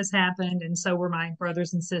asleep when this happened, and so were my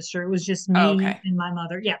brothers and sister. It was just me and my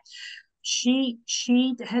mother. Yeah. She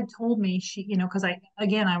had told me, because I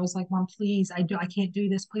was like, Mom, please, I can't do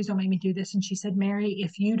this. Please don't make me do this. And she said, Mary,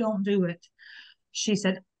 if you don't do it, she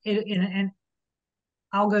said, and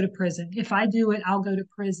I'll go to prison. If I do it, I'll go to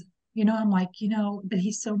prison. I'm like, but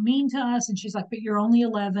he's so mean to us. And she's like, but you're only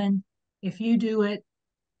 11. If you do it,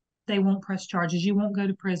 they won't press charges. You won't go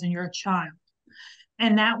to prison. You're a child.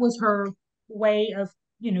 And that was her way of,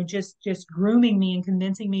 just grooming me and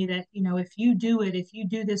convincing me that, if you do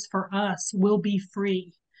this for us, we'll be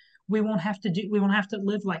free. We won't have to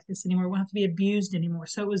live like this anymore. We won't have to be abused anymore.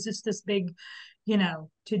 So it was just this big, to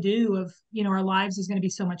do of, our lives is going to be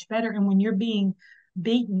so much better. And when you're being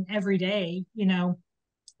beaten every day,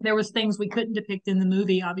 there was things we couldn't depict in the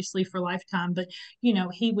movie, obviously, for Lifetime, but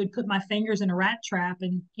he would put my fingers in a rat trap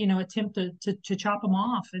and attempt to chop them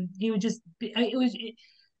off, and he would just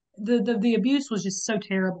the abuse was just so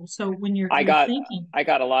terrible. So when I got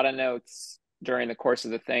a lot of notes during the course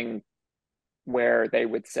of the thing where they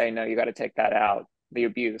would say, no, you got to take that out, the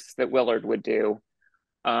abuse that Willard would do,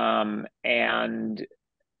 and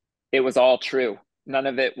it was all true. None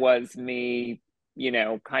of it was me,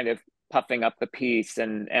 kind of puffing up the piece,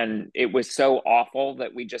 and it was so awful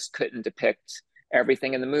that we just couldn't depict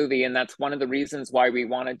everything in the movie. And that's one of the reasons why we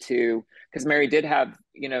wanted to, because Mary did have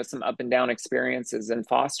some up and down experiences in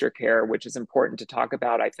foster care, which is important to talk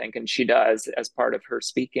about, I think, and she does as part of her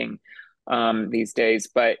speaking these days.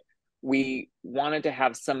 But we wanted to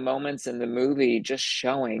have some moments in the movie just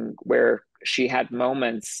showing where she had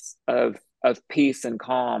moments of peace and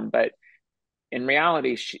calm, but in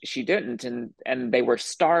reality, she didn't, and they were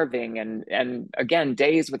starving, and again,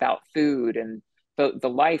 days without food, and the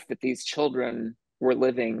life that these children were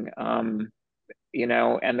living, and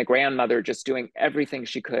the grandmother just doing everything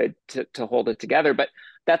she could to hold it together. But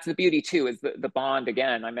that's the beauty too, is the bond.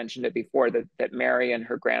 Again, I mentioned it before, that Mary and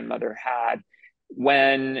her grandmother had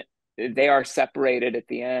when they are separated at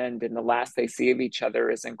the end, and the last they see of each other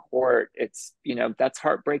is in court. It's that's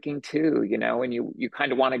heartbreaking too, and you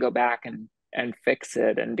kind of want to go back and fix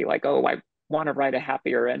it and be like, oh, I want to write a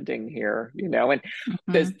happier ending here, and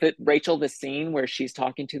Rachel, the scene where she's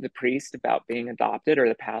talking to the priest about being adopted, or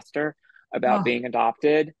the pastor about being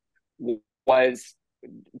adopted,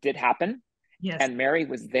 did happen. Yes. And Mary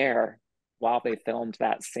was there while they filmed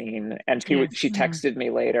that scene, and she texted me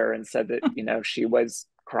later and said that she was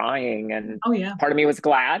crying, and part of me was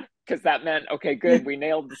glad, because that meant, okay, good, we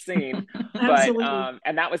nailed the scene. But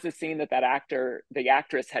and that was the scene that the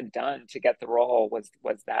actress had done to get the role, was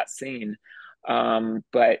that scene.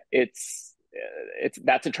 But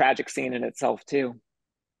that's a tragic scene in itself too.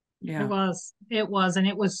 Yeah. It was, and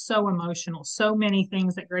it was so emotional. So many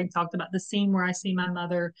things that Greg talked about. The scene where I see my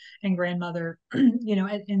mother and grandmother, in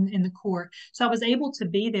the court. So I was able to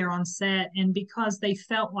be there on set, and because they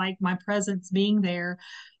felt like my presence being there,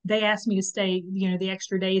 they asked me to stay, the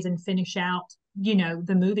extra days and finish out,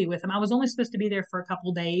 the movie with them. I was only supposed to be there for a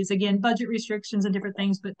couple days. Again, budget restrictions and different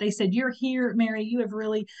things, but they said, "You're here, Mary. You have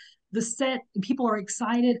really." The set, people are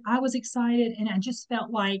excited. I was excited. And I just felt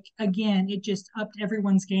like, again, it just upped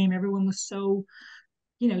everyone's game. Everyone was so,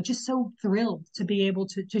 just so thrilled to be able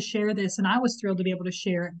to share this. And I was thrilled to be able to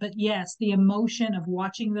share it. But yes, the emotion of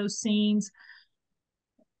watching those scenes,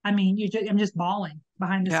 I mean, I'm just bawling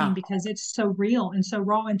behind the scene because it's so real and so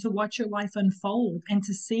raw, and to watch your life unfold and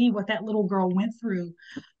to see what that little girl went through.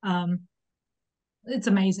 It's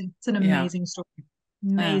amazing. It's an amazing story.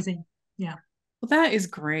 Amazing. Yeah. Well, that is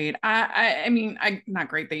great. I mean, not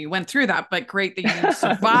great that you went through that, but great that you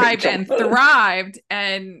survived and thrived,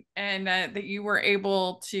 and that you were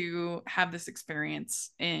able to have this experience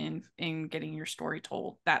in getting your story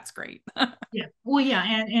told. That's great. Yeah. Well, yeah,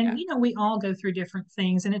 and we all go through different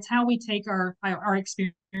things, and it's how we take our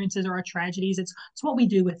experiences or our tragedies. It's what we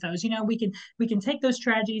do with those. We can take those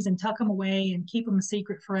tragedies and tuck them away and keep them a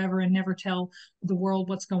secret forever and never tell the world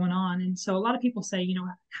what's going on. And so a lot of people say,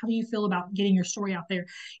 how do you feel about getting your story out there?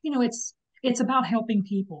 It's about helping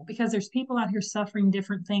people, because there's people out here suffering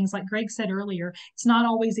different things. Like Greg said earlier, it's not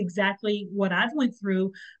always exactly what I've went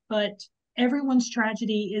through, but everyone's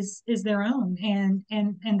tragedy is their own, and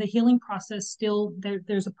the healing process still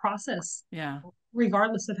there's a process,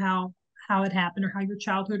 regardless of how it happened or how your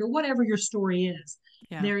childhood or whatever your story is.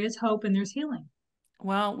 There is hope and there's healing.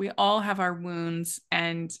 Well, we all have our wounds,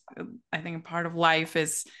 and I think a part of life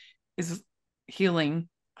is healing,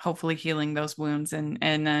 hopefully healing those wounds,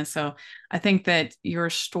 and so I think that your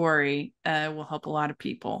story will help a lot of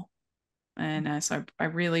people, and so I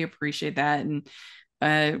really appreciate that. And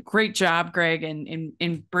great job, Greg,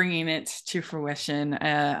 in bringing it to fruition.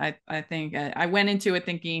 I think I went into it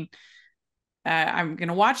thinking I'm going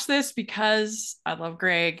to watch this because I love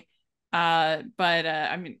Greg, but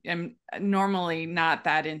I'm normally not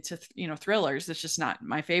that into thrillers. It's just not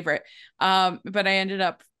my favorite. But I ended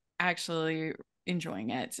up actually enjoying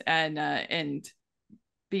it and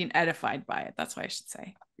being edified by it. That's what I should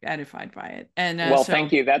say. Edified by it. And well,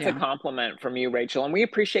 thank you. That's a compliment from you, Rachel, and we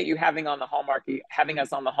appreciate you having us on the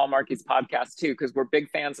Hallmarkies podcast too, because we're big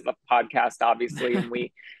fans of the podcast, obviously, and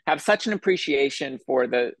we have such an appreciation for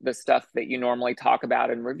the stuff that you normally talk about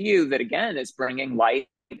and review, that again is bringing light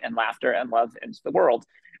and laughter and love into the world,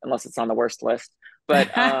 unless it's on the worst list.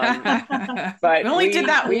 But we only did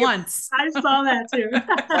that once. I saw that too.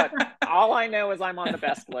 But all I know is I'm on the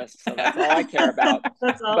best list, so that's all I care about.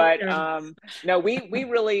 That's all. But no, we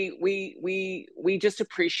really we just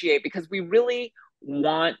appreciate, because we really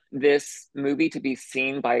want this movie to be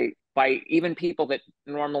seen by even people that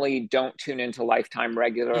normally don't tune into Lifetime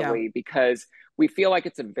regularly, because we feel like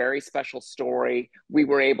it's a very special story. We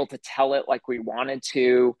were able to tell it like we wanted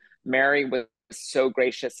to. Mary was so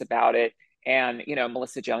gracious about it. And,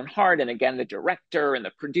 Melissa Joan Hart, and again, the director and the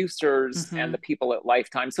producers and the people at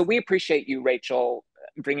Lifetime. So we appreciate you, Rachel,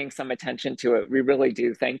 bringing some attention to it. We really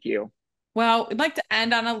do. Thank you. Well, we'd like to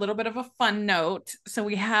end on a little bit of a fun note. So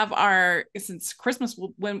we have since Christmas,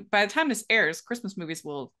 by the time this airs, Christmas movies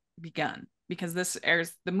will begun, because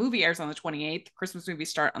the movie airs on the 28th. Christmas movies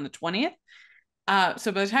start on the 20th.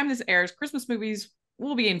 So by the time this airs, Christmas movies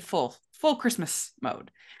will be in full Christmas mode.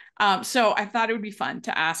 So I thought it would be fun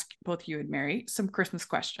to ask both you and Mary some Christmas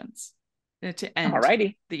questions to end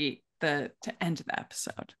to end the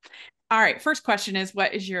episode. All right. First question is,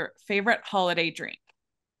 what is your favorite holiday drink?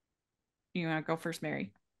 You want to go first,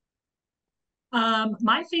 Mary?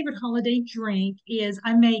 My favorite holiday drink is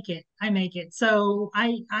I make it. So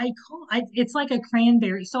it's like a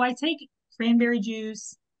cranberry. So I take cranberry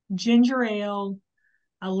juice, ginger ale,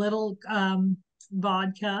 a little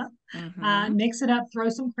vodka, mix it up, throw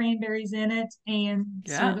some cranberries in it, and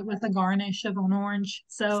serve it with a garnish of an orange.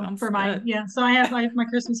 So sounds for my good. So I have my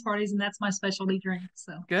Christmas parties, and that's my specialty drink.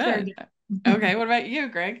 So good. Very good. Okay, what about you,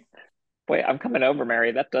 Greg? Wait, I'm coming over,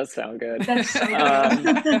 Mary. That does sound good. That's so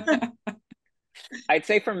good. I'd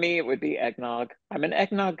say for me, it would be eggnog. I'm an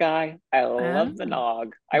eggnog guy. I love the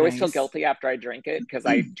nog. I always feel guilty after I drink it, because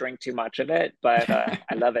I drink too much of it, but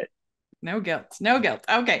I love it. No guilt.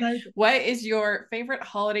 Okay. What is your favorite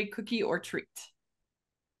holiday cookie or treat?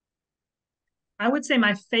 I would say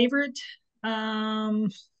my favorite,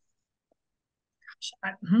 there's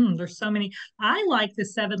so many. I like the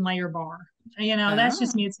 7-layer bar. That's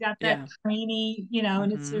just me. It's got that creamy,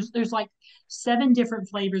 and there's like 7 different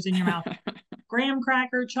flavors in your mouth. graham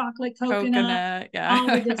cracker, chocolate, coconut, yeah, all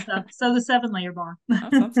the good stuff. So the 7-layer bar.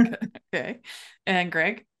 That sounds good. Okay. And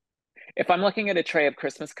Greg? If I'm looking at a tray of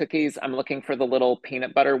Christmas cookies, I'm looking for the little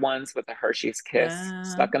peanut butter ones with the Hershey's Kiss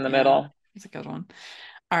stuck in the middle. That's a good one.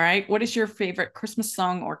 All right. What is your favorite Christmas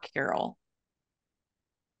song or carol?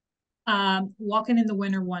 Walking in the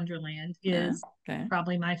Winter Wonderland is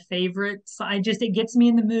probably my favorite. So it gets me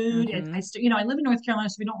in the mood. I live in North Carolina,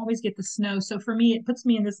 so we don't always get the snow. So for me, it puts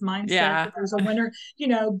me in this mindset that there's a winter,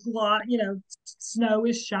 snow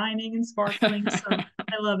is shining and sparkling. So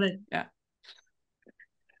I love it. Yeah.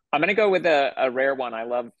 I'm going to go with a rare one. I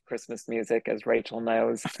love Christmas music, as Rachel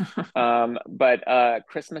knows. But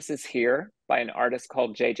Christmas is Here by an artist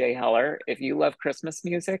called J.J. Heller. If you love Christmas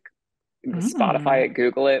music, Spotify it,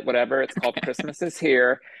 Google it, whatever. It's called Christmas is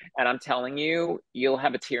Here. And I'm telling you, you'll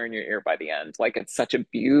have a tear in your ear by the end. Like, it's such a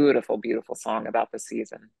beautiful, beautiful song about the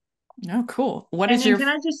season. Oh, cool. Can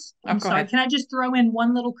I just throw in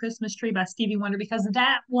One Little Christmas Tree by Stevie Wonder, because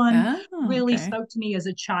that one really spoke to me as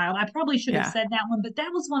a child. I probably should have said that one, but that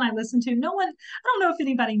was one I listened to. I don't know if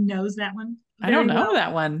anybody knows that one. I don't know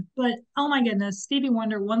that one. But oh my goodness, Stevie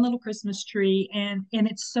Wonder, One Little Christmas Tree, and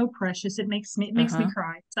it's so precious. It makes me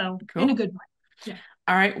cry. So cool. In a good way. Yeah.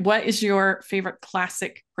 All right. What is your favorite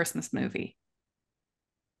classic Christmas movie?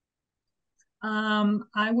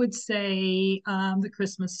 I would say The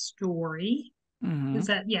Christmas Story. Is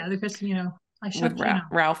that the Christmas, I shut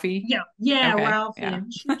Ralphie? Yeah. Okay. Ralphie.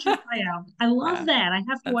 Yeah. I love that. I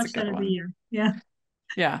have to watch that every year. Yeah.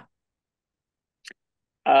 Yeah.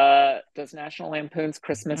 Does National Lampoon's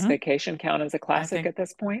Christmas Vacation count as a classic at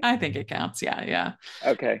this point? I think it counts. Yeah.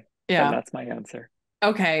 Okay. Yeah. Then that's my answer.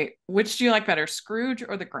 Okay. Which do you like better, Scrooge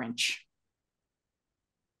or the Grinch?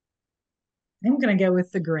 I'm going to go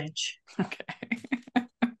with the Grinch. Okay.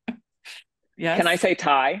 Yes. Can I say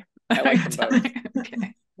tie? I like them both.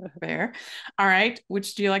 Okay. Fair. All right.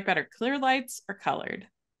 Which do you like better, clear lights or colored?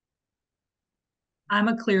 I'm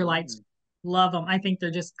a clear lights. Love them. I think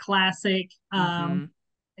they're just classic.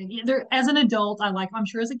 They're, as an adult, I like them. I'm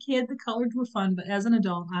sure as a kid the colors were fun, but as an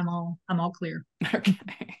adult, I'm all clear. Okay.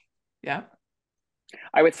 Yeah.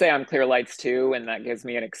 I would say I'm clear lights too, and that gives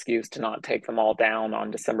me an excuse to not take them all down on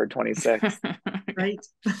December 26th. Right.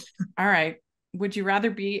 All right. Would you rather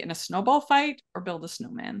be in a snowball fight or build a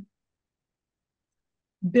snowman?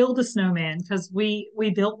 Build a snowman, because we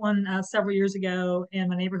built one several years ago in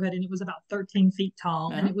my neighborhood, and it was about 13 feet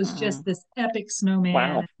tall, and it was just this epic snowman.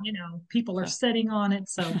 Wow. And, people are sitting on it,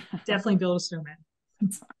 so definitely build a snowman.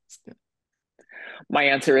 That's good. My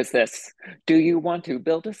answer is this. Do you want to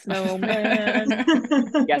build a snowman?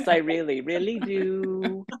 Yes, I really, really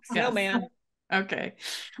do. Snowman. Yes. Okay.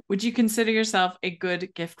 Would you consider yourself a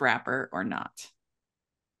good gift wrapper or not?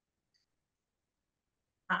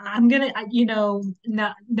 I'm gonna, no,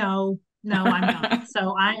 I'm not.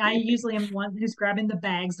 So I usually am one who's grabbing the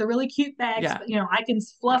bags, the really cute bags. Yeah. But, I can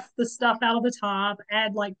fluff the stuff out of the top,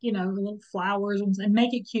 add little flowers and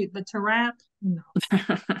make it cute. But to wrap, no.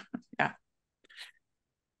 Yeah.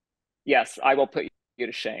 Yes, I will put you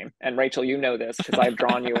to shame. And Rachel, you know this because I've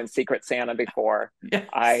drawn you in Secret Santa before. Yes.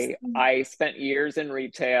 I spent years in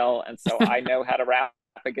retail, and so I know how to wrap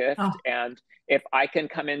a gift. And if I can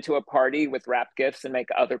come into a party with wrapped gifts and make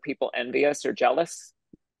other people envious or jealous,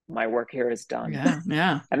 my work here is done.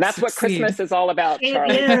 Yeah. And that's what Christmas is all about,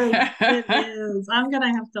 Charlie. It is. I'm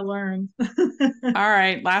gonna have to learn. All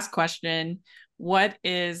right. Last question. What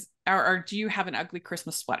is, or do you have an ugly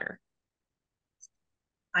Christmas sweater?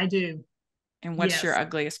 I do. And what's your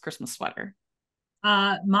ugliest Christmas sweater?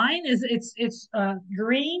 Mine is it's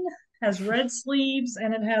green, has red sleeves,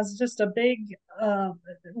 and it has just a big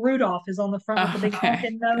Rudolph is on the front with the big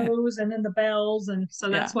honking nose and then the bells, and so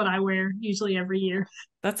that's what I wear usually every year.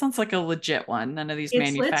 That sounds like a legit one. None of these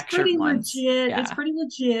manufactured ones. Legit. Yeah. It's pretty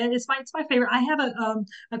legit. It's my favorite. I have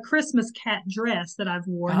a Christmas cat dress that I've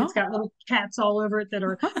worn. It's got little cats all over it that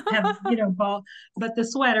have ball, but the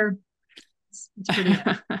sweater, it's pretty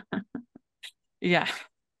good. Yeah.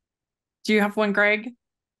 Do you have one, Greg?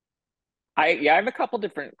 I have a couple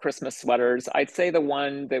different Christmas sweaters. I'd say the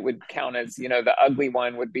one that would count as, the ugly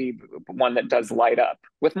one would be one that does light up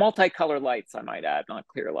with multicolored lights, I might add, not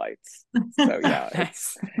clear lights. So yeah,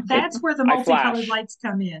 that's where the multicolored lights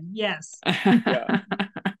come in. Yes. Yeah.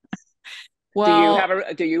 Well,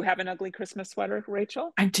 do you have an ugly Christmas sweater,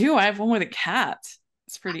 Rachel? I do. I have one with a cat.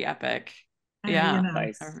 It's pretty epic. Yeah,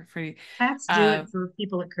 nice. Cats do it for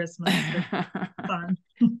people at Christmas. Fun.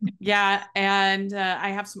 Yeah, and I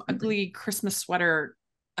have some ugly Christmas sweater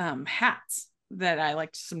hats that I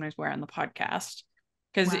like to sometimes wear on the podcast,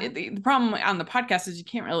 because the problem on the podcast is you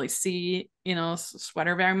can't really see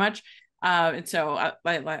sweater very much. And so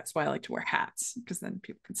that's why I like to wear hats, because then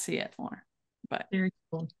people can see it more. But Very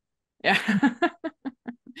cool. yeah.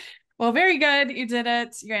 Well, very good. You did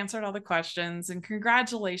it. You answered all the questions, and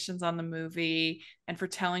congratulations on the movie and for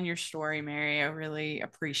telling your story, Mary. I really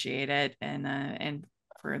appreciate it, and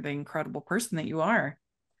for the incredible person that you are.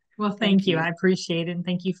 Well, thank you. I appreciate it. And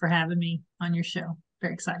thank you for having me on your show.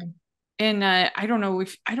 Very exciting. And I don't know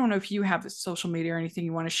if you have social media or anything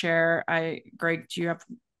you want to share. Greg, do you have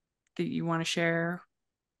that you want to share?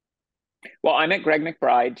 Well, I'm at GREGG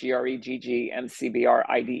MCBRIDE, GREGG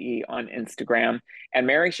MCBRIDE on Instagram. And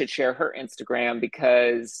Mary should share her Instagram,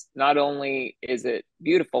 because not only is it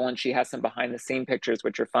beautiful and she has some behind the scene pictures,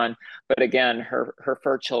 which are fun, but again, her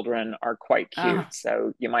fur children are quite cute.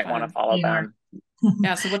 So you might want to follow them.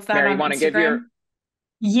 Yeah. So what's that Mary, on you want Instagram? to give your...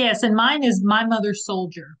 Yes, and mine is My Mother's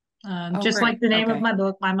Soldier. Just great. like the name of my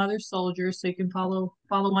book, My Mother's Soldier. So you can follow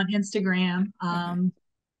on Instagram.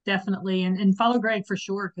 Definitely. And follow Greg for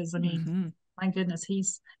sure, because I mean, my goodness,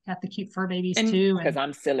 he's got the cute fur babies too. Because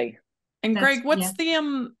I'm silly. And Greg, what's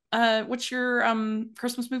what's your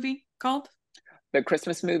Christmas movie called? The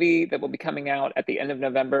Christmas movie that will be coming out at the end of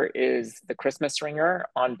November is The Christmas Ringer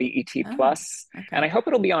on BET Plus. And I hope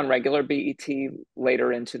it'll be on regular BET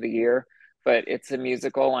later into the year, but it's a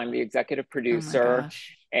musical. I'm the executive producer,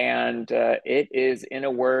 and it is, in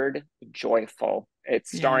a word, joyful.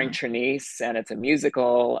 It's starring Trinice, and it's a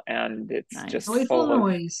musical, and it's just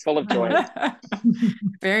full of joy.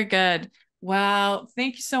 Very good. Well,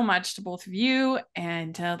 thank you so much to both of you.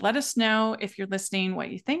 And let us know, if you're listening,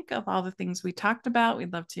 what you think of all the things we talked about.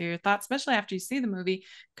 We'd love to hear your thoughts, especially after you see the movie.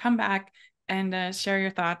 Come back and share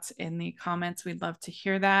your thoughts in the comments. We'd love to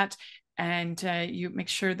hear that. And you make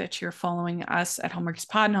sure that you're following us at Hallmarkies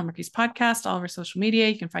Pod and Hallmarkies Podcast, all over social media.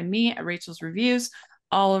 You can find me at Rachel's Reviews,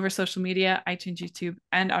 all over social media, iTunes, YouTube,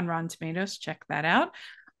 and on Rotten Tomatoes. Check that out.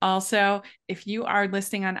 Also, if you are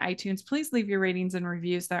listening on iTunes, please leave your ratings and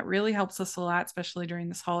reviews. That really helps us a lot, especially during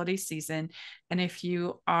this holiday season. And if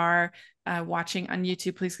you are watching on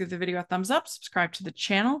YouTube, please give the video a thumbs up, subscribe to the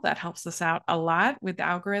channel. That helps us out a lot with the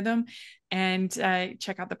algorithm. And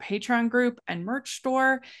check out the Patreon group and merch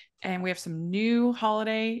store. And we have some new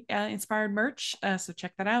holiday inspired merch. So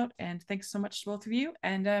check that out. And thanks so much to both of you.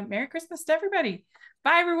 And Merry Christmas to everybody.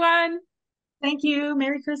 Bye, everyone. Thank you.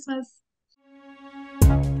 Merry Christmas.